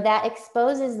 that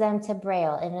exposes them to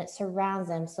Braille and it surrounds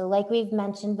them. So like we've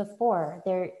mentioned before,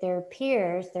 their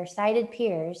peers, their sighted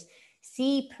peers,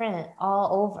 see print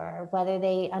all over, whether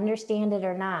they understand it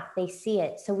or not, they see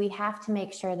it. So we have to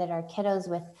make sure that our kiddos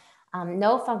with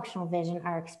no functional vision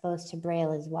are exposed to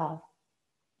Braille as well.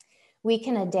 We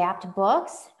can adapt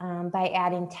books by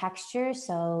adding texture.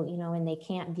 So, when they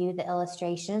can't view the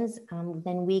illustrations,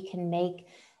 then we can make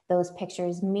those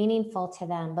pictures meaningful to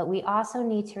them. But we also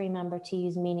need to remember to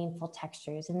use meaningful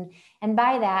textures. And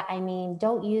by that, I mean,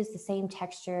 don't use the same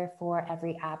texture for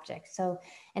every object. So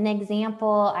an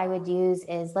example I would use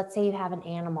is, let's say you have an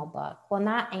animal book. Well,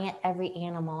 not every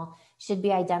animal should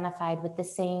be identified with the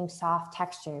same soft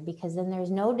texture, because then there's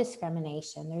no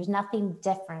discrimination. There's nothing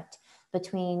different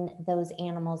between those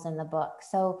animals in the book.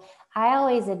 So I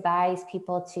always advise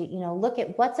people to, look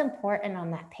at what's important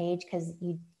on that page, because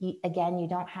you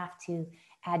don't have to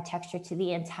add texture to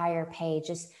the entire page.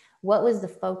 Just what was the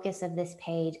focus of this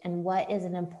page and what is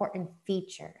an important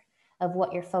feature of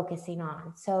what you're focusing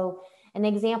on. So an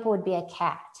example would be a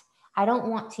cat. I don't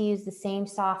want to use the same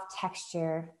soft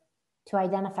texture to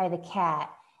identify the cat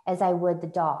as I would the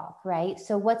dog, right?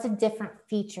 So what's a different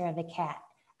feature of a cat?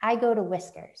 I go to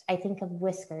whiskers. I think of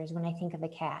whiskers when I think of a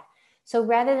cat. So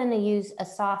rather than to use a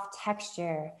soft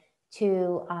texture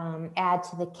to add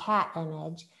to the cat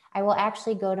image, I will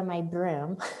actually go to my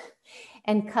broom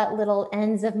and cut little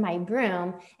ends of my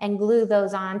broom and glue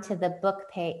those onto the book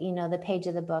page, the page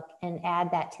of the book, and add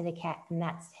that to the cat, and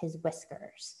that's his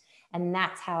whiskers. And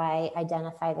that's how I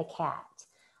identify the cat.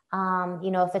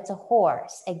 If it's a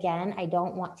horse, again, I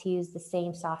don't want to use the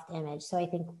same soft image. So I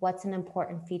think, what's an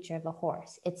important feature of a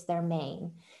horse? It's their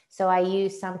mane. So I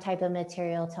use some type of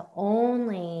material to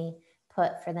only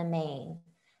put for the mane.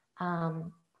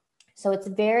 So it's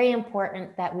very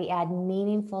important that we add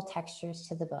meaningful textures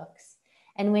to the books.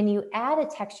 And when you add a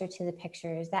texture to the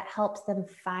pictures, that helps them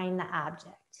find the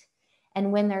object.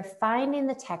 And when they're finding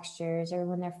the textures, or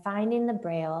when they're finding the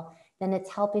Braille, then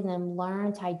it's helping them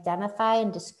learn to identify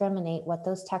and discriminate what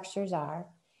those textures are.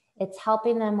 It's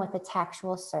helping them with a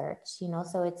textual search,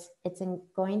 so it's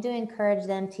going to encourage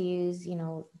them to use,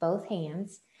 both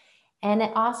hands. And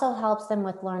it also helps them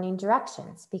with learning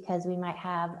directions, because we might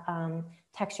have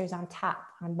textures on top,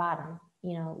 on bottom,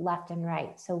 left and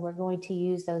right. So we're going to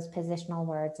use those positional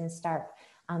words and start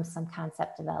some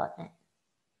concept development.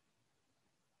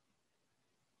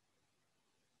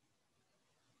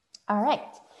 All right.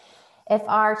 If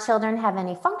our children have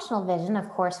any functional vision, of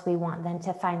course, we want them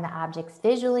to find the objects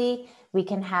visually. We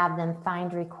can have them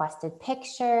find requested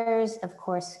pictures. Of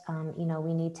course,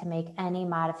 we need to make any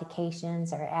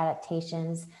modifications or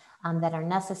adaptations that are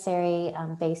necessary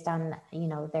based on,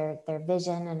 their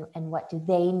vision and what do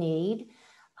they need.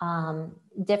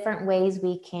 Different ways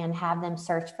we can have them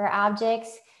search for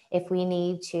objects. If we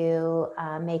need to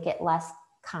make it less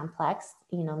complex,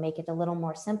 make it a little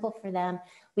more simple for them,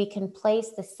 we can place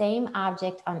the same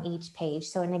object on each page.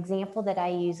 So an example that I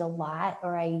use a lot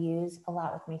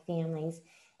with my families,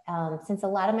 since a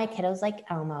lot of my kiddos like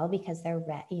Elmo because they're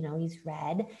red, he's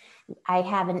red, I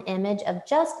have an image of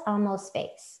just Elmo's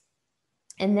face.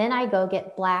 And then I go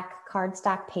get black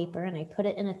cardstock paper and I put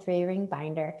it in a 3-ring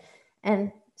binder.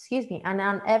 And and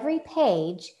on every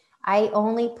page, I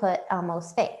only put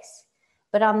Elmo's face.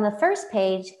 But on the first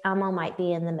page, Elmo might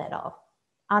be in the middle.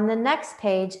 On the next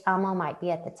page, Elmo might be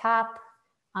at the top.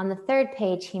 On the third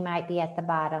page, he might be at the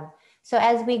bottom. So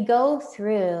as we go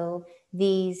through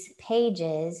these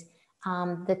pages,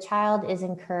 the child is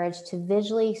encouraged to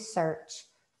visually search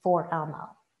for Elmo.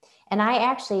 And I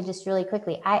actually, just really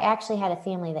quickly, I actually had a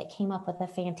family that came up with a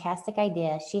fantastic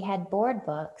idea. She had board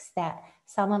books that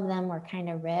some of them were kind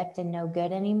of ripped and no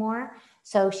good anymore.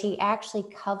 So she actually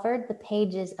covered the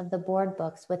pages of the board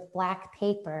books with black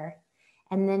paper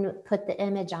and then put the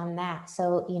image on that.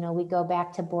 So, we go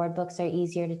back to board books are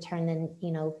easier to turn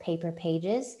than, paper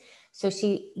pages. So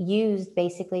she used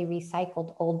basically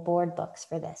recycled old board books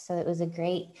for this. So it was a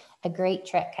great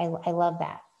trick. I love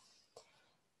that.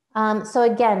 So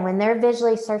again, when they're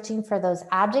visually searching for those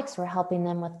objects, we're helping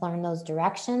them with learn those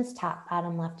directions, top,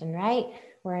 bottom, left, and right.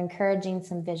 We're encouraging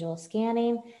some visual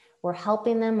scanning. We're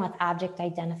helping them with object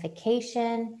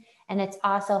identification. And it's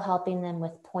also helping them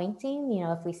with pointing.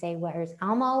 If we say, where's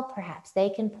Elmo, perhaps they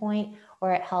can point,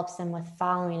 or it helps them with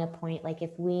following a point. Like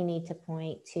if we need to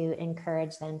point, to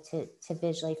encourage them to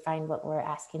visually find what we're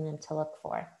asking them to look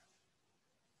for.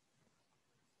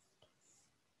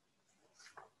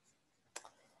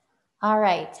 All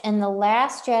right, and the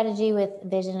last strategy with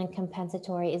vision and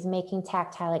compensatory is making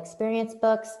tactile experience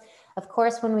books. Of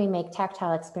course, when we make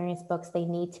tactile experience books, they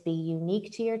need to be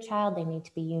unique to your child, they need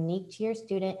to be unique to your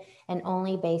student, and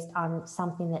only based on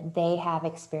something that they have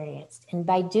experienced. And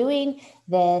by doing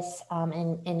this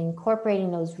and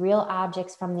incorporating those real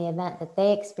objects from the event that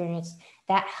they experienced,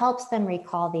 that helps them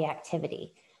recall the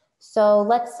activity. So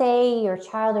let's say your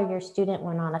child or your student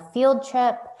went on a field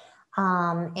trip,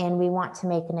 and we want to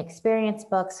make an experience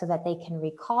book so that they can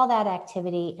recall that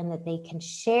activity and that they can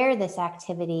share this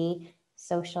activity,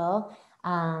 social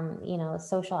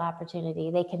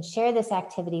opportunity. They can share this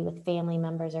activity with family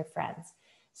members or friends.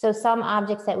 So some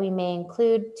objects that we may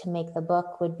include to make the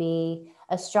book would be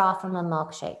a straw from a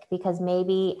milkshake, because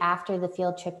maybe after the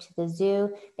field trip to the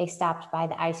zoo, they stopped by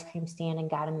the ice cream stand and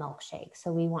got a milkshake.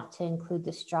 So we want to include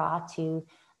the straw to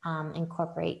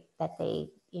incorporate that they,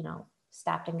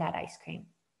 stopped and got ice cream.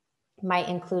 Might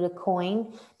include a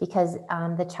coin because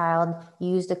the child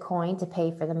used a coin to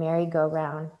pay for the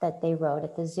merry-go-round that they rode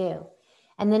at the zoo.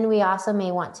 And then we also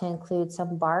may want to include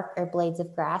some bark or blades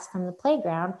of grass from the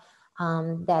playground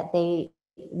that they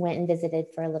went and visited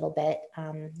for a little bit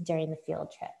during the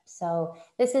field trip. So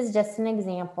this is just an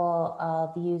example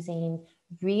of using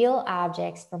real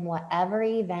objects from whatever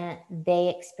event they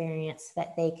experienced so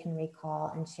that they can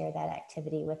recall and share that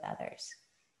activity with others.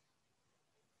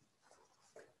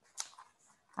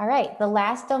 All right, the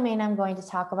last domain I'm going to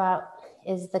talk about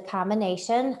is the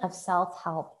combination of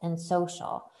self-help and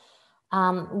social.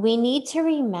 We need to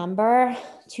remember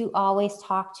to always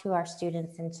talk to our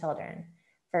students and children,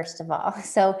 first of all.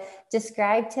 So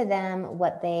describe to them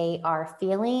what they are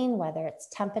feeling, whether it's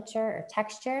temperature or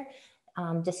texture.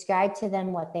 Describe to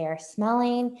them what they are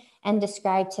smelling, and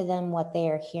describe to them what they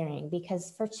are hearing.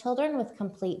 Because for children with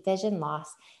complete vision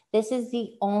loss, this is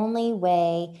the only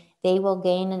way they will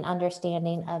gain an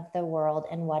understanding of the world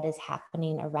and what is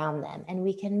happening around them. And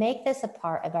we can make this a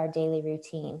part of our daily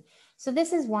routine. So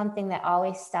this is one thing that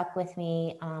always stuck with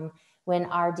me when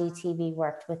our DTV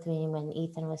worked with me when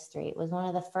Ethan was 3. It was one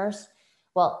of the first,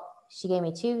 she gave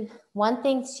me two. One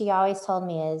thing she always told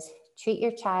me is treat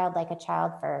your child like a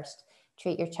child first.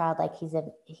 Treat your child like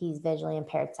he's visually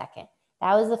impaired second.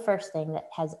 That was the first thing that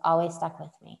has always stuck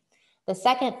with me. The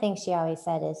second thing she always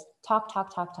said is talk,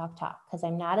 because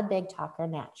I'm not a big talker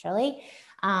naturally.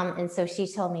 And so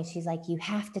she told me, she's like, you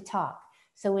have to talk.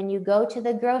 So when you go to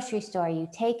the grocery store, you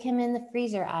take him in the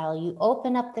freezer aisle, you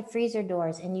open up the freezer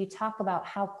doors and you talk about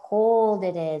how cold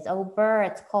it is. Oh, brr,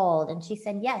 it's cold. And she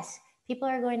said, yes, people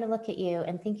are going to look at you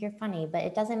and think you're funny, but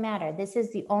it doesn't matter. This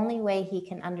is the only way he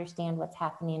can understand what's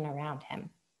happening around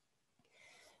him.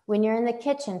 When you're in the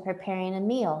kitchen preparing a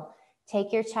meal,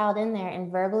 take your child in there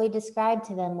and verbally describe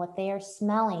to them what they are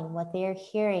smelling, what they are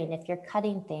hearing. If you're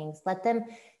cutting things, let them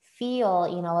feel,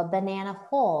 a banana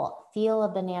whole, feel a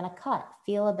banana cut,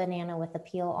 feel a banana with a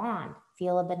peel on,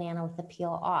 feel a banana with a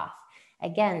peel off.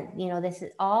 Again, this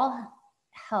is all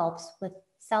helps with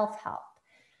self-help.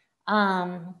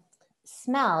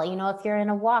 Smell, if you're in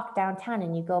a walk downtown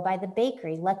and you go by the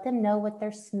bakery, let them know what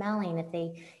they're smelling. If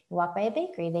they walk by a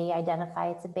bakery, they identify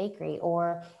it's a bakery.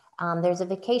 Or there's a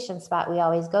vacation spot we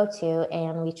always go to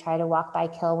and we try to walk by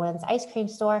Kilwin's ice cream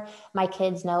store. My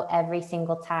kids know every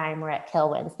single time we're at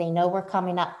Kilwin's. They know we're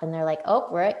coming up and they're like, oh,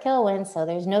 we're at Kilwin's, so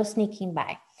there's no sneaking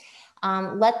by.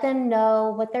 Let them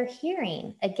know what they're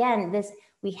hearing. Again,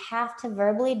 we have to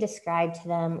verbally describe to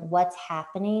them what's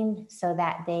happening so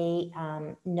that they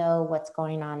know what's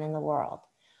going on in the world.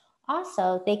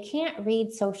 Also, they can't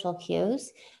read social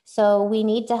cues, so we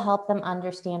need to help them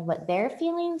understand what their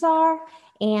feelings are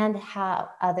and how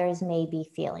others may be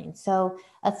feeling. So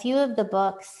a few of the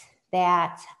books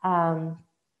that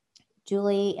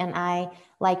Julie and I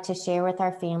like to share with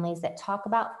our families that talk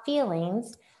about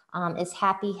feelings is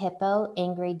Happy Hippo,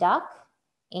 Angry Duck,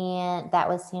 and that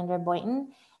was Sandra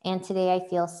Boynton, and Today I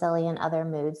Feel Silly and Other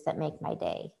Moods That Make My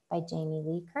Day by Jamie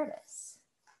Lee Curtis.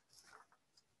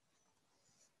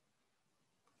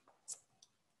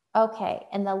 Okay,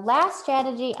 and the last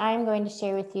strategy I'm going to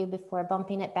share with you before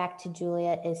bumping it back to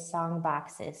Julia is song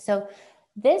boxes. So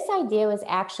this idea was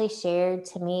actually shared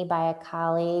to me by a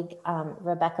colleague,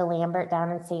 Rebecca Lambert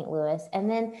down in St. Louis. And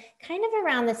then kind of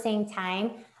around the same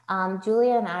time,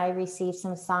 Julia and I received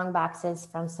some song boxes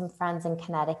from some friends in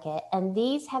Connecticut. And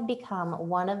these have become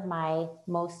one of my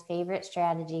most favorite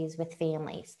strategies with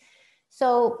families.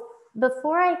 So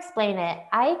before I explain it,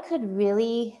 I could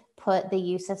really put the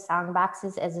use of song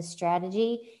boxes as a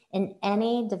strategy in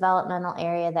any developmental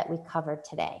area that we covered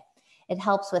today. It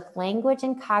helps with language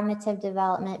and cognitive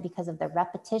development because of the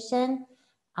repetition,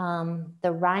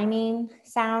 the rhyming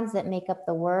sounds that make up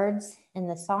the words in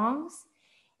the songs,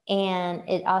 and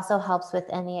it also helps with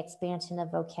any expansion of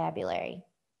vocabulary.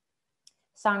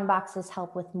 Song boxes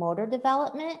help with motor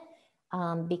development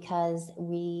because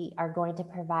we are going to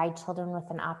provide children with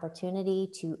an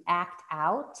opportunity to act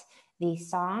out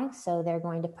these songs. So they're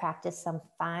going to practice some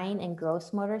fine and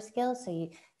gross motor skills.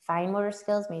 So fine motor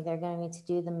skills, maybe they're going to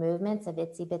do the movements of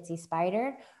Itsy Bitsy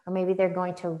Spider, or maybe they're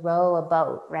going to row a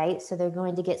boat, right? So they're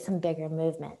going to get some bigger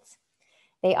movements.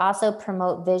 They also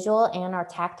promote visual and or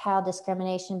tactile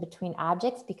discrimination between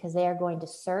objects because they are going to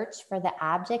search for the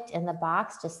object in the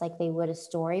box, just like they would a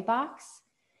story box.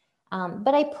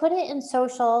 But I put it in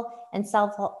social and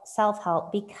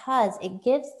self-help because it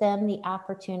gives them the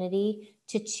opportunity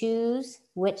to choose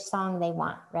which song they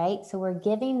want, right? So we're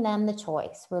giving them the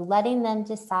choice. We're letting them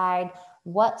decide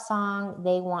what song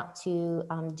they want to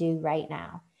do right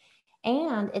now.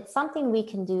 And it's something we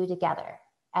can do together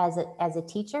as a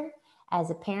teacher,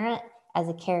 as a parent, as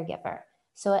a caregiver.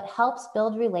 So it helps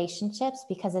build relationships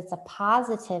because it's a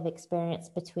positive experience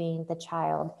between the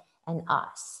child and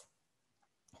us.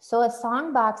 So a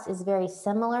song box is very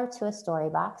similar to a story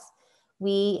box.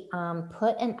 We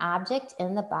put an object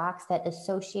in the box that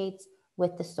associates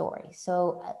with the story.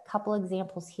 So a couple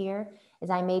examples here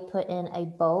is I may put in a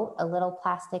boat, a little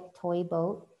plastic toy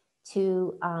boat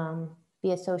to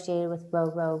be associated with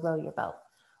row, row, row your boat.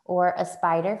 Or a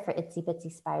spider for Itsy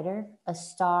Bitsy Spider, a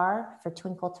star for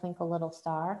Twinkle, Twinkle, Little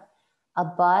Star, a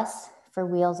bus for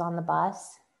Wheels on the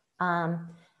Bus.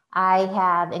 I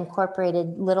have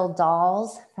incorporated little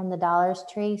dolls from the Dollar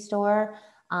Tree store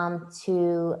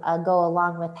to go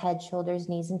along with head, shoulders,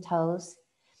 knees, and toes.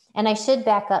 And I should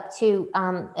back up too.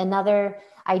 Another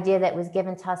idea that was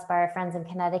given to us by our friends in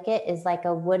Connecticut is like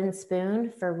a wooden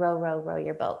spoon for row, row, row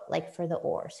your boat, like for the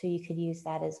oar. So you could use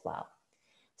that as well.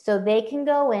 So they can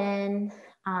go in,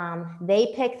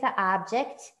 they pick the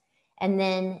object, and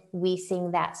then we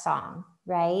sing that song,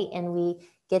 right? And we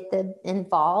get them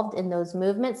involved in those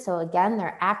movements. So again,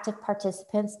 they're active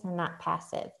participants, they're not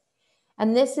passive.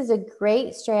 And this is a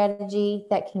great strategy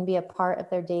that can be a part of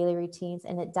their daily routines,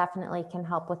 and it definitely can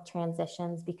help with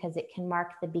transitions because it can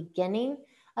mark the beginning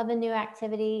of a new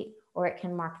activity or it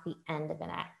can mark the end of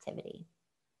an activity.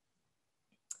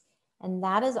 And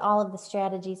that is all of the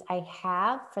strategies I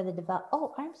have for the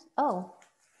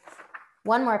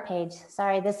one more page.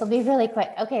 Sorry, this will be really quick.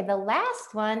 Okay, the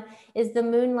last one is the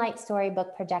Moonlight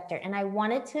Storybook Projector. And I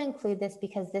wanted to include this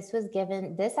because this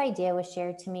idea was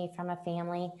shared to me from a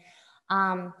family.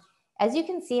 As you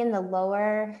can see in the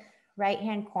lower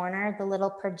right-hand corner, the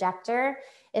little projector,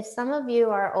 if some of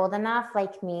you are old enough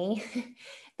like me,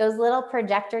 those little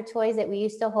projector toys that we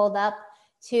used to hold up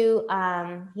to,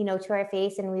 to our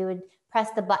face, and we would press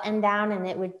the button down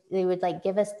and they would like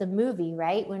give us the movie,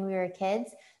 right? When we were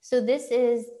kids. So this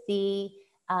is the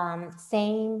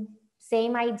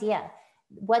same idea.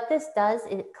 What this does,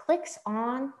 it clicks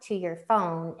on to your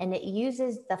phone and it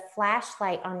uses the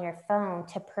flashlight on your phone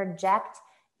to project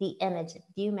the image.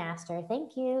 Viewmaster,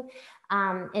 thank you.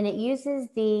 And it uses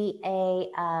the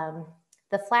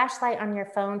flashlight on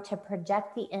your phone to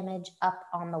project the image up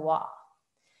on the wall.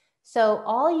 So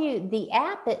the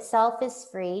app itself is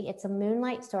free. It's a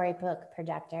Moonlight Storybook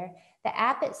Projector. The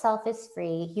app itself is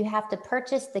free. You have to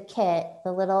purchase the kit,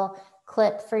 the little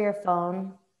clip for your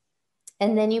phone,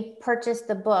 and then you purchase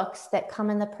the books that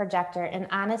come in the projector. And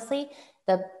honestly,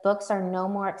 The books are no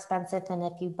more expensive than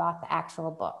if you bought the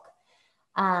actual book.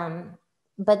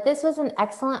 But this was an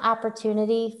excellent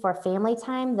opportunity for family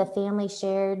time. The family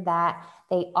shared that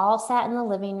they all sat in the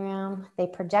living room. They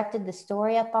projected the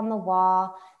story up on the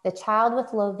wall. The child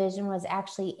with low vision was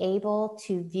actually able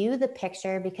to view the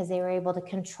picture because they were able to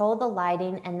control the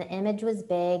lighting and the image was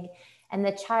big. And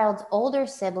the child's older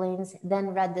siblings then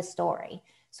read the story.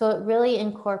 So it really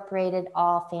incorporated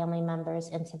all family members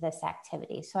into this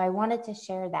activity. So I wanted to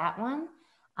share that one.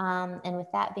 And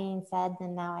with that being said,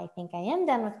 then now I think I am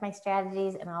done with my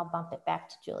strategies and I'll bump it back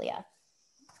to Julia.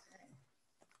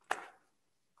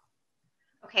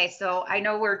 Okay, so I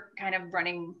know we're kind of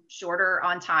running shorter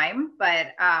on time, but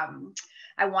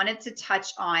I wanted to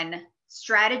touch on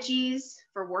strategies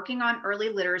for working on early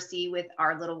literacy with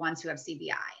our little ones who have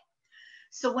CVI.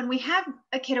 So when we have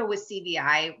a kiddo with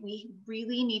CVI, we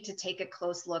really need to take a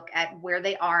close look at where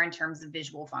they are in terms of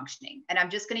visual functioning. And I'm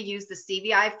just going to use the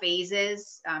CVI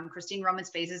phases, Christine Roman's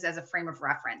phases, as a frame of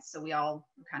reference. So we all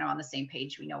are kind of on the same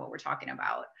page. We know what we're talking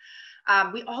about.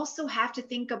 We also have to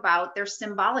think about their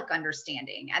symbolic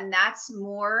understanding, and that's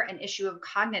more an issue of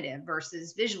cognitive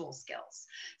versus visual skills.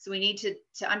 So we need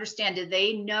to understand, do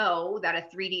they know that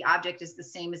a 3D object is the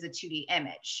same as a 2D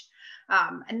image?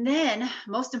 And then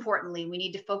most importantly, we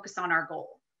need to focus on our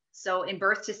goal. So in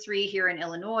Birth to 3 here in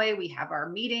Illinois, we have our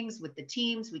meetings with the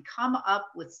teams. We come up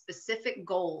with specific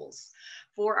goals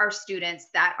for our students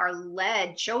that are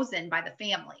chosen by the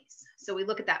families. So we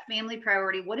look at that family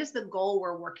priority. What is the goal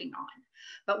we're working on?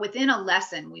 But within a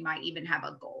lesson, we might even have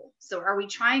a goal. So are we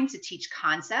trying to teach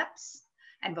concepts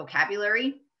and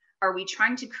vocabulary? Are we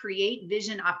trying to create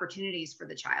vision opportunities for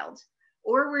the child?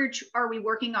 Or are we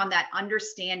working on that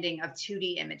understanding of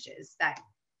 2D images, that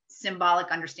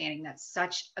symbolic understanding that's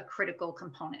such a critical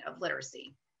component of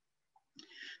literacy?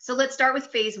 So let's start with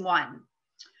phase 1.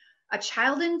 A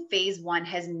child in phase 1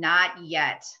 has not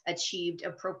yet achieved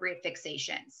appropriate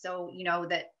fixation. So you know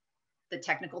that the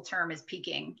technical term is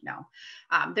peeking. No,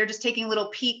 they're just taking little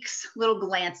peeks, little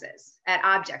glances at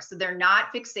objects. So they're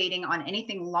not fixating on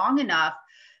anything long enough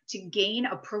to gain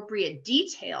appropriate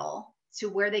detail to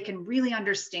where they can really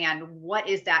understand what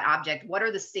is that object, what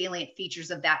are the salient features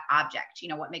of that object, you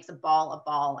know, what makes a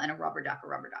ball, and a rubber duck.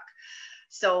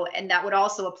 So, and that would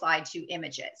also apply to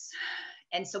images.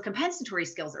 And so compensatory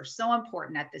skills are so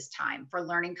important at this time for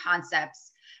learning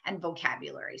concepts and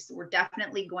vocabulary. So we're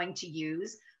definitely going to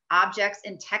use objects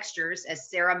and textures, as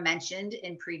Sara mentioned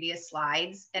in previous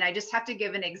slides. And I just have to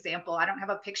give an example. I don't have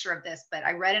a picture of this, but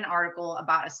I read an article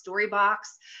about a story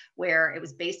box where it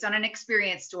was based on an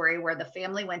experience story where the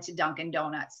family went to Dunkin'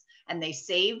 Donuts and they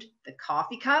saved the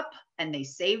coffee cup and they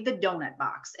saved the donut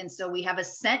box. And so we have a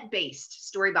scent-based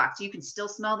story box. You can still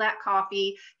smell that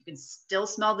coffee. You can still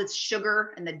smell the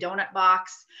sugar in the donut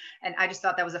box. And I just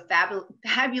thought that was a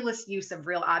fabulous use of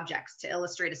real objects to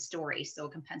illustrate a story. So a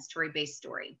compensatory-based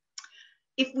story.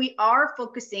 If we are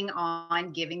focusing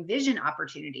on giving vision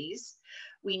opportunities,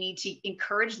 we need to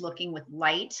encourage looking with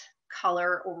light,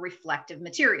 color, or reflective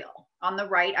material. On the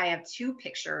right, I have 2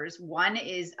 pictures. One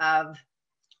is of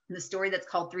the story that's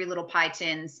called 3 Little Pie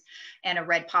Tins and a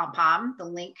Red Pom-Pom. The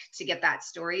link to get that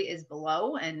story is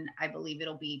below, and I believe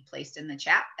it'll be placed in the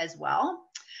chat as well.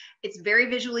 It's very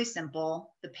visually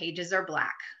simple. The pages are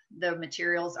black. The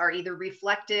materials are either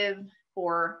reflective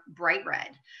or bright red,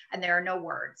 and there are no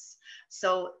words.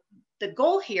 So the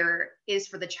goal here is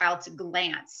for the child to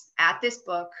glance at this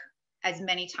book as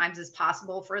many times as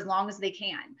possible for as long as they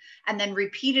can. And then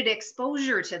repeated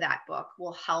exposure to that book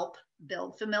will help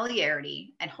build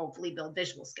familiarity and hopefully build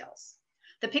visual skills.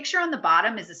 The picture on the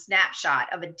bottom is a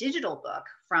snapshot of a digital book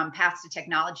from Paths to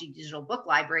Technology Digital Book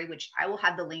Library, which I will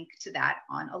have the link to that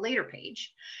on a later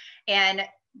page. And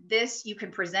this, you can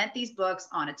present these books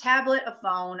on a tablet, a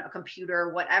phone, a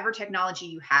computer, whatever technology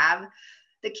you have.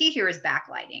 The key here is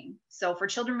backlighting. So for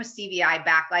children with CVI,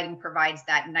 backlighting provides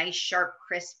that nice, sharp,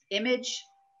 crisp image.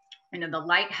 And the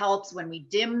light helps. When we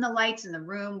dim the lights in the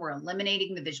room, we're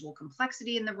eliminating the visual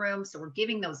complexity in the room. So we're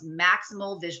giving those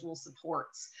maximal visual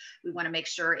supports. We want to make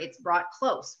sure it's brought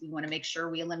close. We want to make sure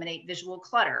we eliminate visual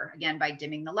clutter, again, by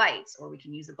dimming the lights, or we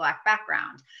can use a black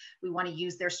background. We want to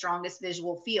use their strongest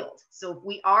visual field. So if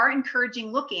we are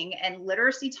encouraging looking, and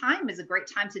literacy time is a great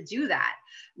time to do that,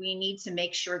 we need to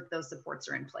make sure that those supports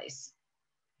are in place.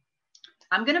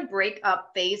 I'm going to break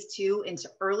up phase 2 into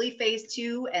early phase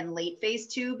 2 and late phase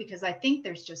 2, because I think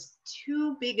there's just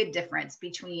too big a difference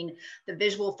between the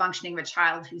visual functioning of a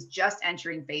child who's just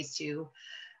entering phase 2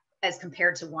 as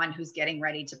compared to one who's getting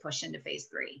ready to push into phase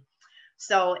 3.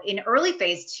 So in early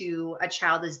phase 2, a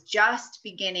child is just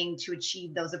beginning to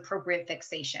achieve those appropriate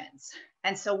fixations.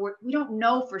 And so we don't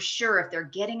know for sure if they're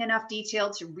getting enough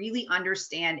detail to really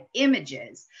understand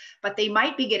images, but they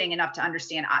might be getting enough to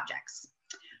understand objects.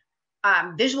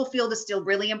 Visual field is still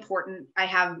really important. I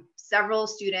have several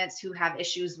students who have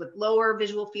issues with lower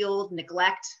visual field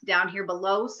neglect down here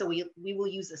below. So we will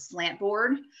use a slant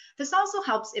board. This also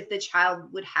helps if the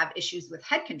child would have issues with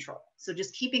head control. So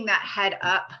just keeping that head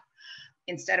up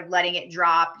instead of letting it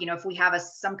drop. You know, if we have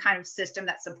some kind of system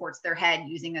that supports their head,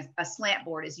 using a slant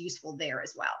board is useful there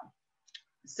as well.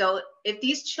 So if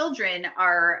these children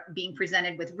are being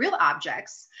presented with real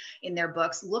objects in their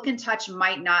books, look and touch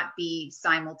might not be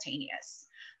simultaneous.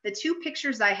 The two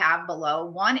pictures I have below,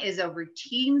 one is a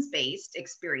routines-based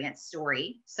experience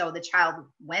story. So the child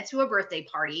went to a birthday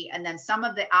party, and then some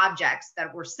of the objects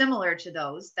that were similar to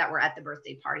those that were at the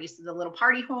birthday party. So the little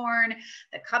party horn,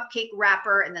 the cupcake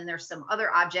wrapper, and then there's some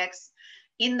other objects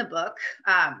in the book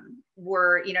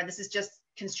were, you know, this is just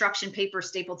construction paper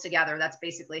stapled together. That's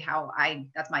basically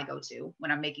that's my go-to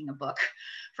when I'm making a book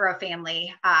for a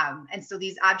family. And so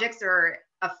these objects are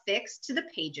affixed to the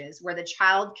pages where the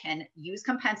child can use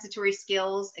compensatory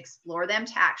skills, explore them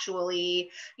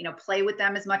tactually, you know, play with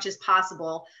them as much as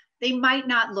possible. They might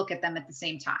not look at them at the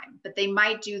same time, but they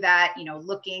might do that, you know,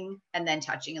 looking and then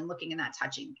touching and looking and that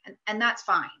touching, and that's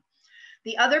fine.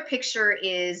 The other picture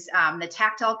is the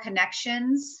tactile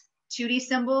connections 2D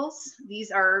symbols. These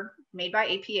are made by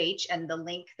APH, and the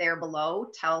link there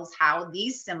below tells how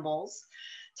these symbols,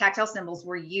 tactile symbols,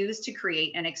 were used to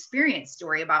create an experience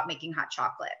story about making hot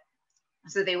chocolate.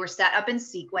 So they were set up in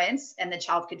sequence, and the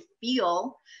child could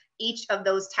feel each of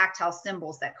those tactile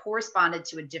symbols that corresponded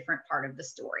to a different part of the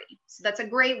story. So that's a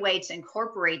great way to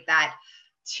incorporate that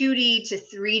 2D to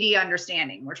 3D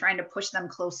understanding. We're trying to push them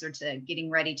closer to getting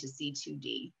ready to see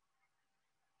 2D.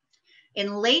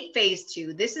 In late phase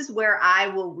 2, this is where I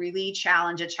will really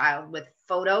challenge a child with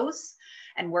photos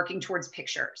and working towards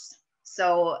pictures.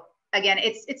 So again,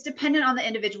 it's dependent on the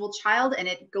individual child, and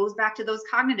it goes back to those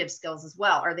cognitive skills as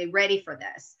well. Are they ready for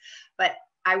this? But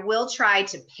I will try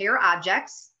to pair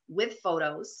objects with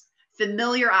photos,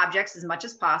 familiar objects as much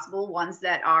as possible, ones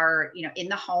that are, you know, in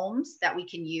the homes that we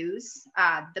can use.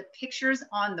 The pictures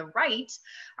on the right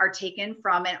are taken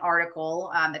from an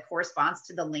article that corresponds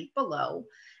to the link below.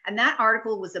 And that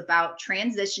article was about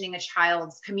transitioning a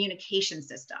child's communication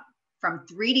system from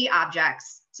 3D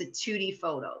objects to 2D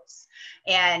photos.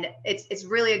 And it's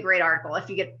really a great article. If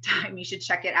you get time, you should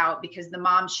check it out, because the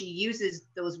mom, she uses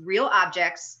those real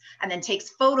objects and then takes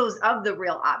photos of the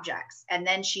real objects. And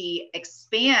then she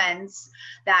expands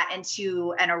that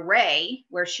into an array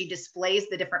where she displays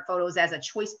the different photos as a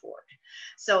choice board.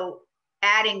 So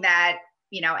adding that,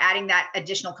 you know, adding that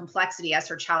additional complexity as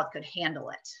her child could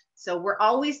handle it. So we're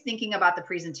always thinking about the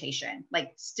presentation,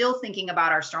 like still thinking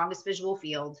about our strongest visual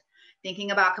field,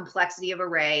 thinking about complexity of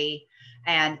array,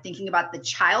 and thinking about the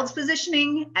child's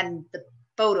positioning and the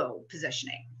photo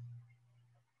positioning.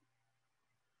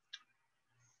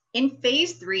 In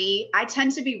phase 3, I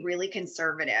tend to be really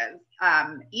conservative,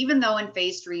 even though in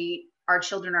phase 3, our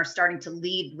children are starting to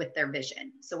lead with their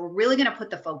vision. So we're really going to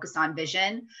put the focus on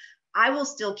vision. I will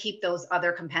still keep those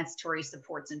other compensatory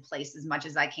supports in place as much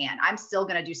as I can. I'm still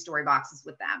going to do story boxes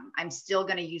with them. I'm still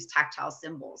going to use tactile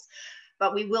symbols,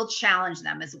 but we will challenge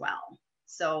them as well.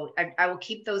 So I will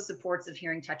keep those supports of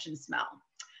hearing, touch, and smell.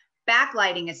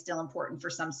 Backlighting is still important for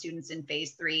some students in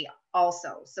phase 3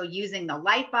 also. So using the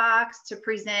light box to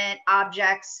present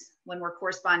objects when we're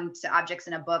corresponding to objects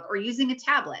in a book, or using a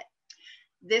tablet.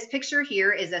 This picture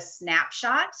here is a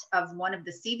snapshot of one of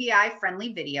the CVI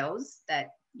friendly videos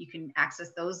that you can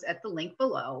access those at the link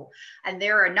below. And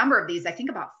there are a number of these, I think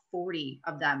about 40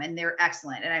 of them, and they're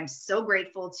excellent. And I'm so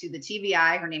grateful to the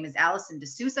TVI. Her name is Allison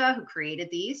D'Souza, who created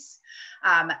these.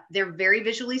 They're very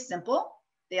visually simple.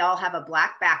 They all have a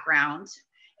black background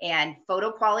and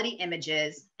photo quality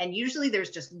images. And usually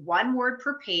there's just one word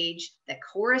per page that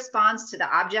corresponds to the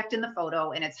object in the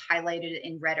photo, and it's highlighted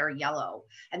in red or yellow.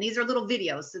 And these are little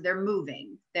videos, so they're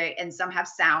moving. And some have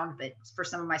sound, but for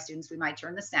some of my students, we might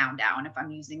turn the sound down if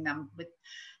I'm using them with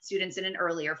students in an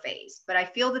earlier phase. But I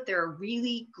feel that they're a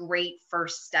really great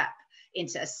first step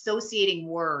into associating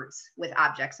words with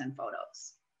objects and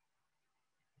photos.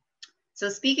 So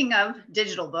speaking of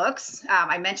digital books,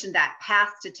 I mentioned that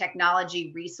Path to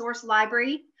Technology resource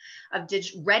library of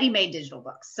ready-made digital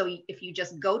books. So if you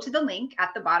just go to the link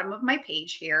at the bottom of my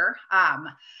page here,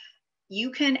 you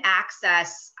can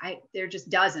access, there are just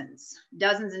dozens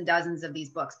and dozens of these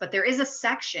books, but there is a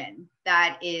section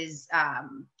that is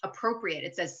appropriate.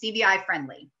 It says CVI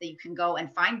friendly, that you can go and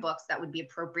find books that would be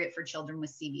appropriate for children with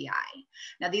CVI.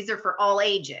 Now, these are for all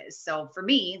ages. So for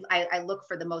me, I look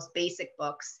for the most basic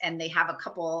books, and they have a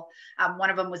couple. One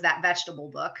of them was that vegetable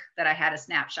book that I had a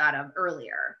snapshot of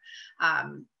earlier.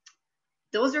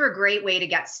 Those are a great way to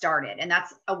get started. And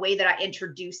that's a way that I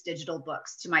introduce digital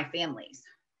books to my families.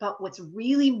 But what's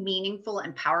really meaningful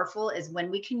and powerful is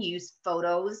when we can use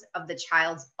photos of the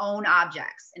child's own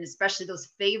objects, and especially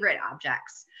those favorite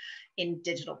objects in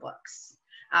digital books.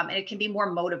 And it can be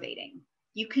more motivating.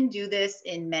 You can do this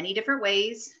in many different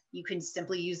ways. You can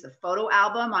simply use the photo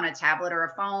album on a tablet or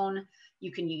a phone.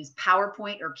 You can use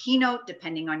PowerPoint or Keynote,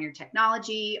 depending on your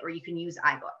technology, or you can use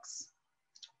iBooks.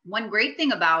 One great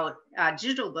thing about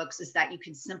digital books is that you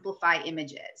can simplify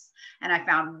images. And I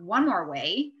found one more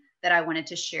way that I wanted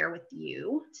to share with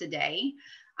you today,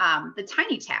 the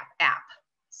TinyTap app.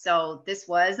 So this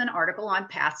was an article on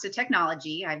Paths to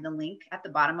Technology. I have the link at the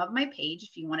bottom of my page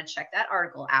if you want to check that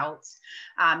article out.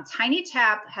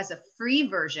 TinyTap has a free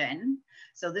version.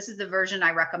 So this is the version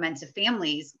I recommend to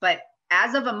families, but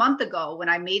as of a month ago, when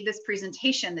I made this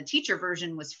presentation, the teacher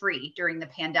version was free during the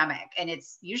pandemic, and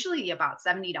it's usually about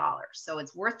 $70. So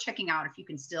it's worth checking out if you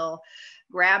can still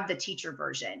grab the teacher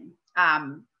version.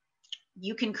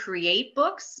 You can create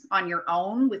books on your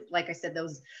own with, like I said,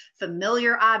 those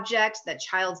familiar objects, that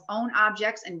child's own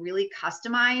objects, and really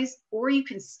customize, or you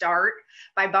can start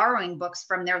by borrowing books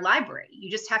from their library.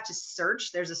 You just have to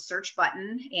search. There's a search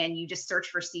button, and you just search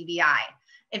for CVI.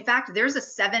 In fact, there's a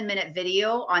 7-minute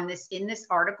video on this in this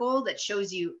article that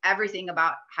shows you everything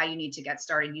about how you need to get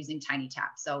started using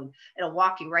TinyTap. So it'll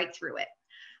walk you right through it.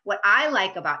 What I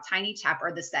like about TinyTap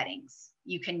are the settings.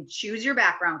 You can choose your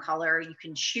background color. You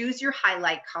can choose your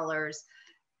highlight colors.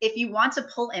 If you want to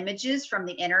pull images from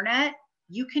the internet,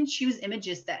 you can choose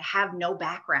images that have no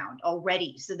background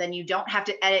already. So then you don't have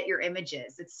to edit your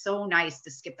images. It's so nice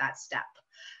to skip that step.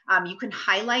 You can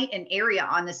highlight an area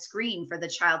on the screen for the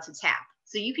child to tap.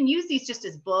 So you can use these just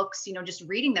as books, just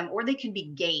reading them, or they can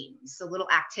be games, so little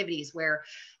activities where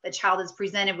the child is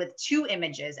presented with 2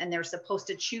 images and they're supposed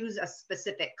to choose a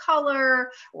specific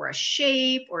color or a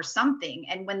shape or something.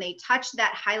 And when they touch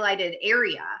that highlighted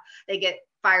area, they get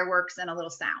fireworks and a little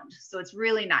sound. So it's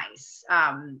really nice.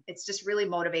 It's just really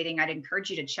motivating. I'd encourage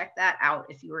you to check that out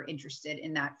if you are interested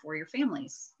in that for your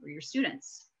families or your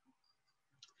students.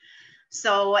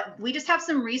 So we just have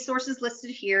some resources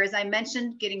listed here. As I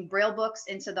mentioned, getting Braille books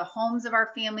into the homes of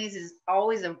our families is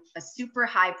always a super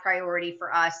high priority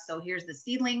for us. So here's the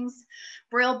Seedlings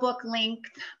Braille book link,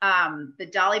 the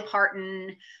Dolly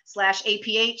Parton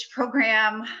 /APH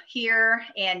program here,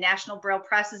 and National Braille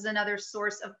Press is another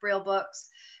source of Braille books.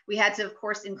 We had to, of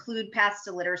course, include Paths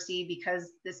to Literacy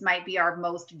because this might be our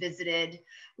most visited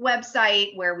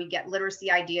website where we get literacy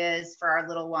ideas for our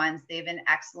little ones. They have an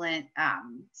excellent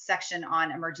section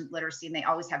on emergent literacy, and they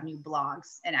always have new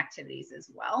blogs and activities as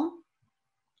well.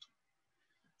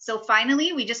 So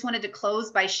finally, we just wanted to close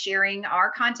by sharing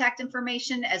our contact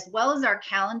information as well as our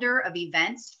calendar of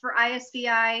events for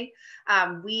ISVI.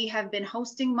 We have been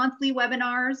hosting monthly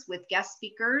webinars with guest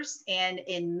speakers, and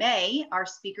in May, our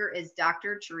speaker is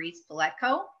Dr. Therese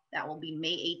Paletko. That will be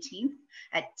May 18th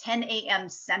at 10 a.m.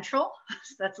 Central,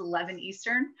 so that's 11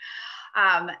 Eastern.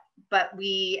 But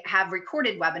we have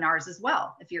recorded webinars as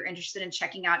well, if you're interested in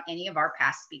checking out any of our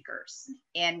past speakers.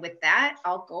 And with that,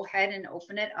 I'll go ahead and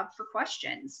open it up for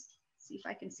questions. See if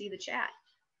I can see the chat.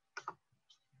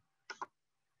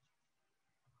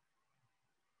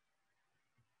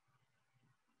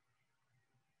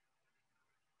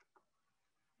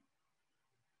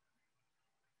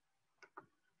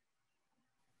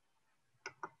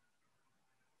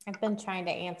 I've been trying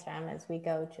to answer them as we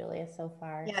go, Julia, so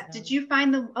far. Yeah. So. Did you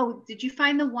find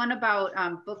the one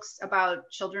about books about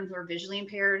children who are visually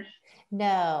impaired?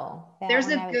 No. There's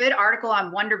a good article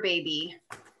on Wonder Baby.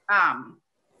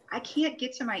 I can't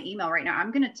get to my email right now.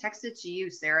 I'm going to text it to you,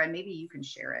 Sarah, and maybe you can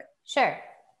share it. Sure.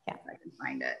 Yeah. If I can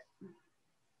find it.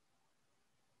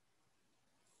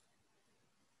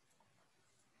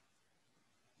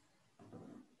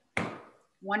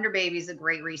 Wonder Baby is a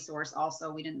great resource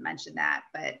also. We didn't mention that,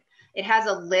 but it has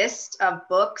a list of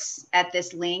books at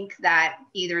this link that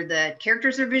either the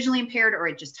characters are visually impaired or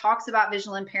it just talks about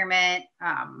visual impairment.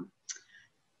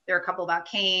 There are a couple about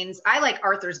canes. I like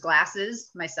Arthur's glasses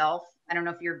myself. I don't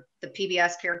know if you're the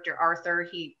PBS character Arthur.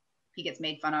 He gets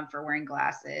made fun of for wearing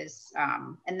glasses.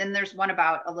 And then there's one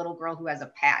about a little girl who has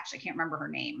a patch. I can't remember her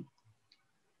name.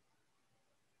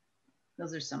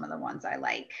 Those are some of the ones I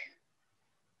like.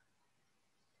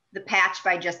 The Patch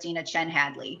by Justina Chen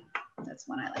Hadley. That's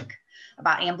one I like,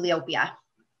 about amblyopia.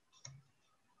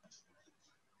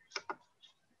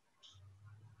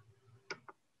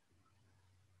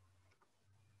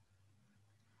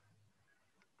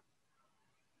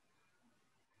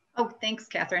 Oh, thanks,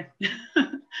 Catherine.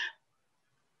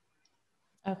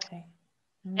 Okay.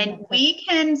 And we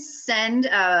can send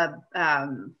a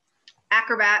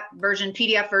Acrobat version,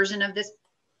 PDF version of this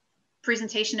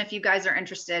presentation if you guys are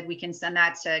interested. We can send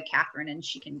that to Catherine and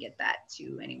she can get that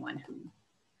to anyone who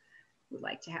would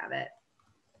like to have it.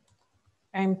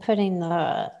 I'm putting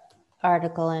the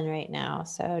article in right now,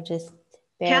 so just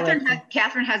bear with me.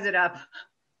 Catherine has it up.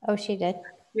 Oh, she did?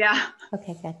 Yeah.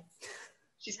 Okay, good.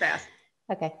 She's fast.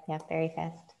 Okay, yeah, very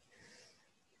fast.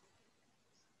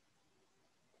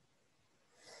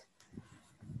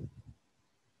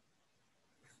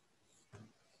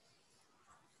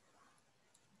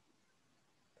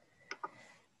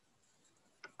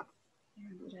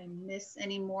 Did I miss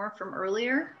any more from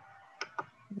earlier?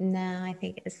 No, I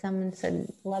think someone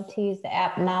said, love to use the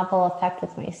app Novel Effect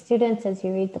with my students. As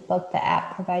you read the book, the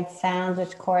app provides sounds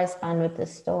which correspond with the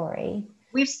story.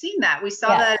 We've seen that. We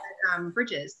saw that at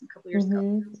Bridges a couple years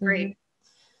ago. That's great.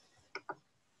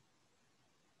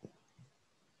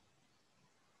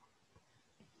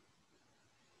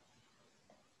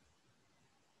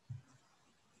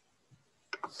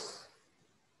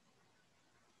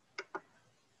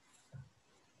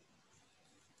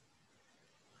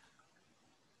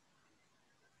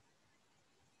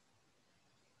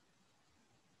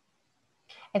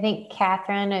 I think,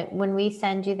 Catherine, when we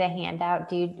send you the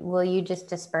handout, will you just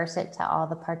disperse it to all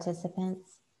the participants?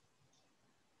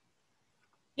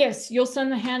 Yes, you'll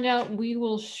send the handout. We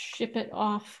will ship it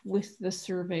off with the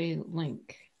survey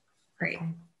link. Great. Okay,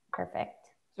 perfect.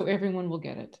 So everyone will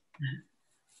get it.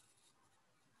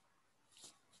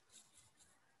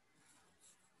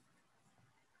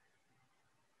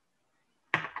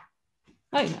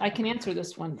 I can answer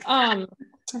this one.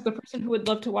 The person who would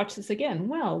love to watch this again.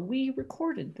 Well, we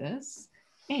recorded this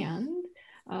and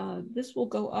this will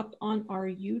go up on our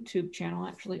YouTube channel.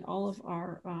 Actually, all of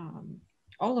our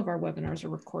webinars are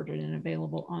recorded and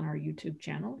available on our YouTube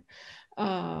channel.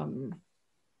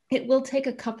 It will take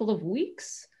a couple of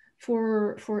weeks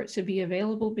for it to be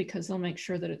available because they'll make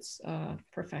sure that it's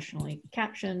professionally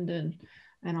captioned and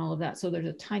all of that. So there's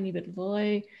a tiny bit of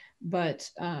delay, but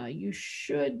you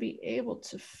should be able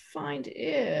to find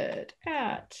it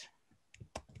at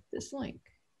this link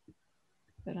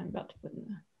that I'm about to put in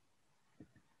there.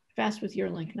 Fast with your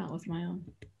link, not with my own.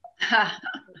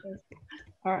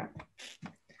 All right.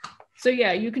 So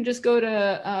yeah, you can just go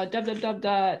to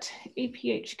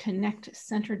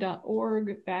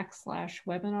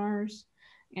www.aphconnectcenter.org/webinars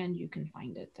and you can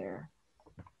find it there.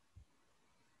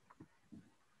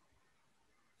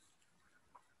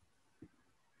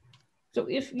 So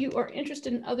if you are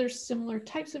interested in other similar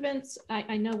types of events,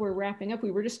 I know we're wrapping up.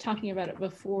 We were just talking about it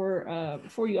before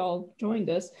you all joined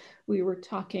us. We were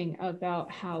talking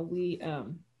about how we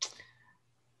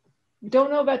don't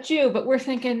know about you, but we're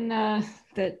thinking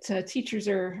that teachers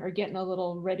are getting a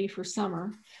little ready for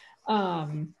summer.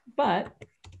 But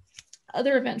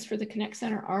other events for the Connect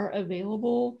Center are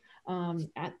available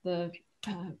at the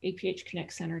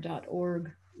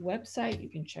aphconnectcenter.org website. You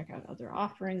can check out other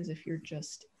offerings if you're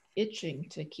just itching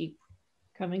to keep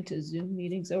coming to Zoom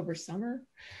meetings over summer.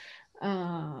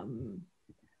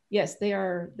 Yes, they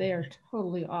are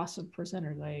totally awesome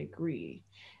presenters. I agree.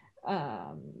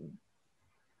 I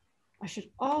should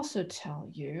also tell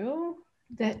you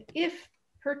that if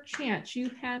perchance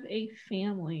you have a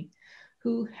family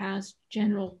who has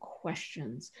general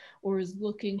questions or is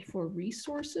looking for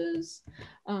resources,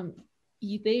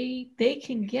 they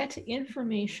can get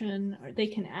information, or they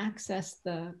can access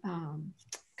the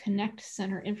Connect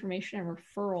Center information and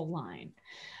referral line.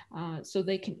 So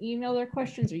they can email their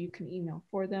questions or you can email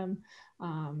for them.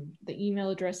 The email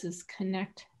address is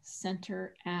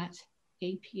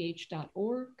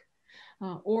connectcenter@aph.org.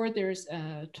 Or there's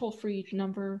a toll-free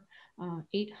number,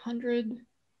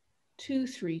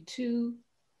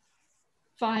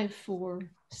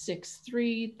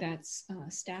 800-232-5463. That's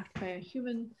staffed by a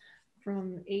human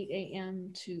from 8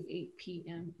 a.m. to 8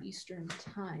 p.m. Eastern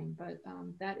time. But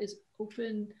that is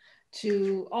open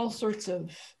to all sorts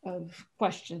of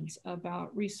questions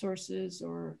about resources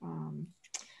or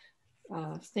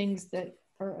things that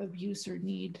are of use or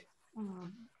need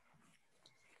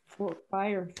for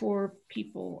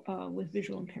people with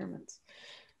visual impairments.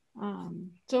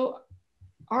 So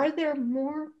are there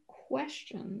more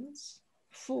questions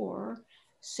for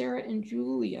Sarah and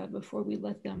Julia before we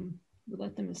let them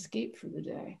escape for the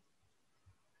day?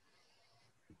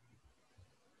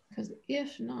 Because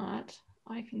if not,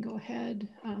 I can go ahead.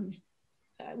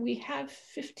 We have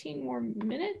 15 more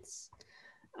minutes.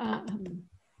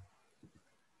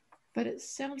 But it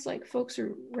sounds like folks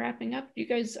are wrapping up. You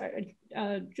guys,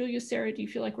 Julia, Sarah, do you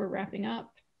feel like we're wrapping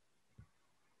up?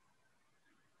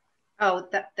 Oh,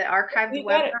 the archived We've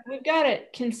web. got it. We've got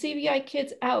it. Can CVI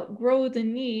kids outgrow the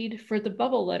need for the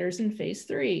bubble letters in phase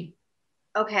 3?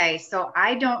 Okay, so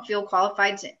I don't feel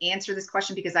qualified to answer this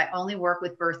question because I only work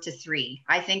with birth to 3.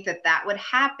 I think that that would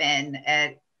happen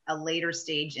at a later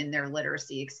stage in their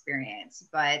literacy experience,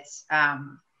 but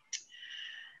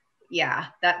yeah,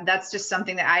 that's just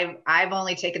something that I've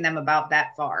only taken them about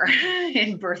that far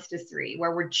in birth to 3,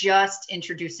 where we're just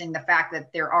introducing the fact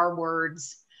that there are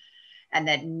words and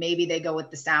that maybe they go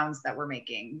with the sounds that we're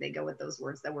making. They go with those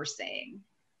words that we're saying.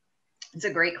 It's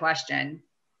a great question.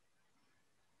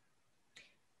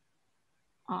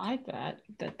 I bet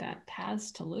that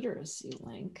Paths to Literacy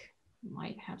link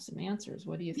might have some answers.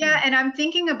 What do you think? Yeah, and I'm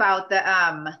thinking about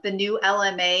the new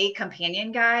LMA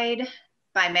companion guide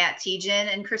by Matt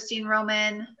Tejan and Christine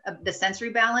Roman, the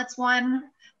sensory balance one.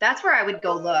 That's where I would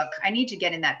go look. I need to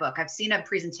get in that book. I've seen a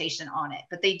presentation on it,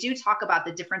 but they do talk about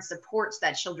the different supports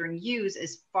that children use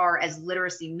as far as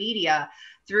literacy media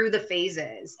through the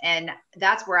phases. And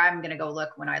that's where I'm going to go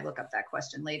look when I look up that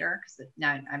question later, because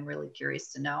now I'm really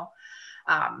curious to know.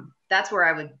 That's where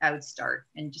I would start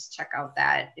and just check out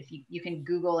that. If you can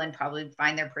Google and probably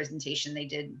find their presentation. They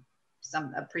did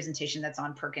a presentation that's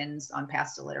on Perkins on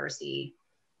Paths to Literacy.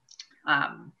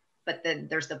 But then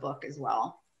there's the book as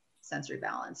well, Sensory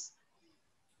Balance.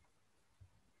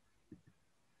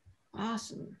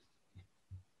 Awesome.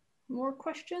 More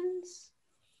questions?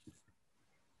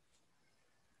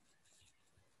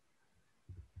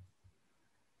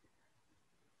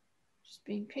 Just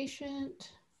being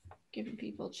patient, giving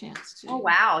people a chance to. Oh,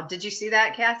 wow. Did you see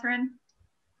that, Catherine?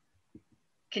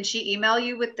 Can she email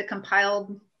you with the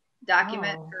compiled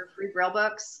document for free Braille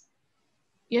books?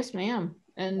 Yes, ma'am.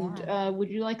 And would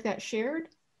you like that shared?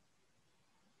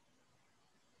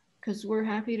 Because we're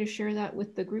happy to share that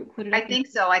with the group. Put it. I think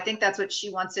so. I think that's what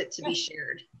she wants it to be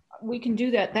shared. We can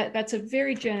do that. That's a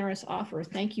very generous offer.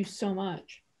 Thank you so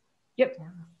much. Yep. Yeah,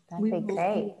 that'd be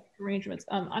great. Arrangements.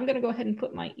 I'm going to go ahead and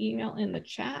put my email in the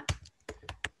chat.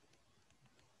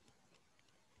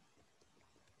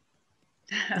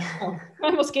 Oh, I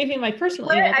almost gave you my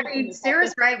personal email. I mean,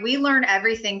 Sarah's right. We learn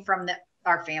everything from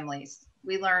our families.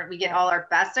 We get all our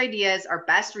best ideas, our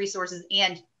best resources,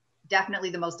 and definitely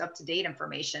the most up-to-date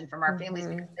information from our families,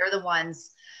 because they're the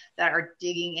ones that are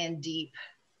digging in deep,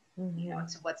 you know,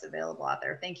 to what's available out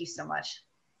there. Thank you so much.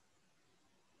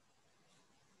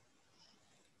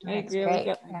 I agree. I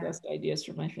got my best ideas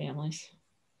from my families,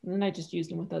 and then I just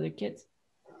used them with other kids.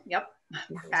 Yep.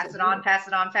 Pass it on, pass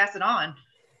it on, pass it on.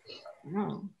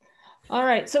 Oh. All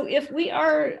right. So if we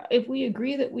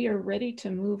agree that we are ready to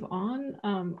move on,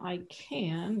 I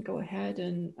can go ahead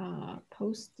and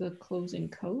post the closing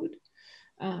code.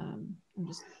 I'm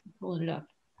just pulling it up.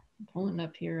 I'm pulling it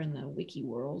up here in the wiki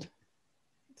world.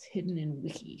 It's hidden in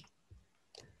wiki.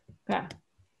 Okay.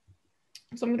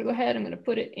 So I'm going to go ahead. I'm going to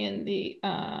put it in the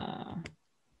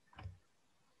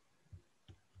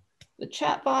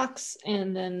chat box,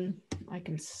 and then I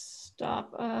can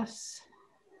stop us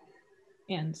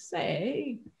and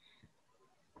say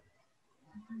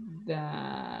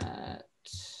that,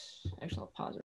 actually I'll pause it.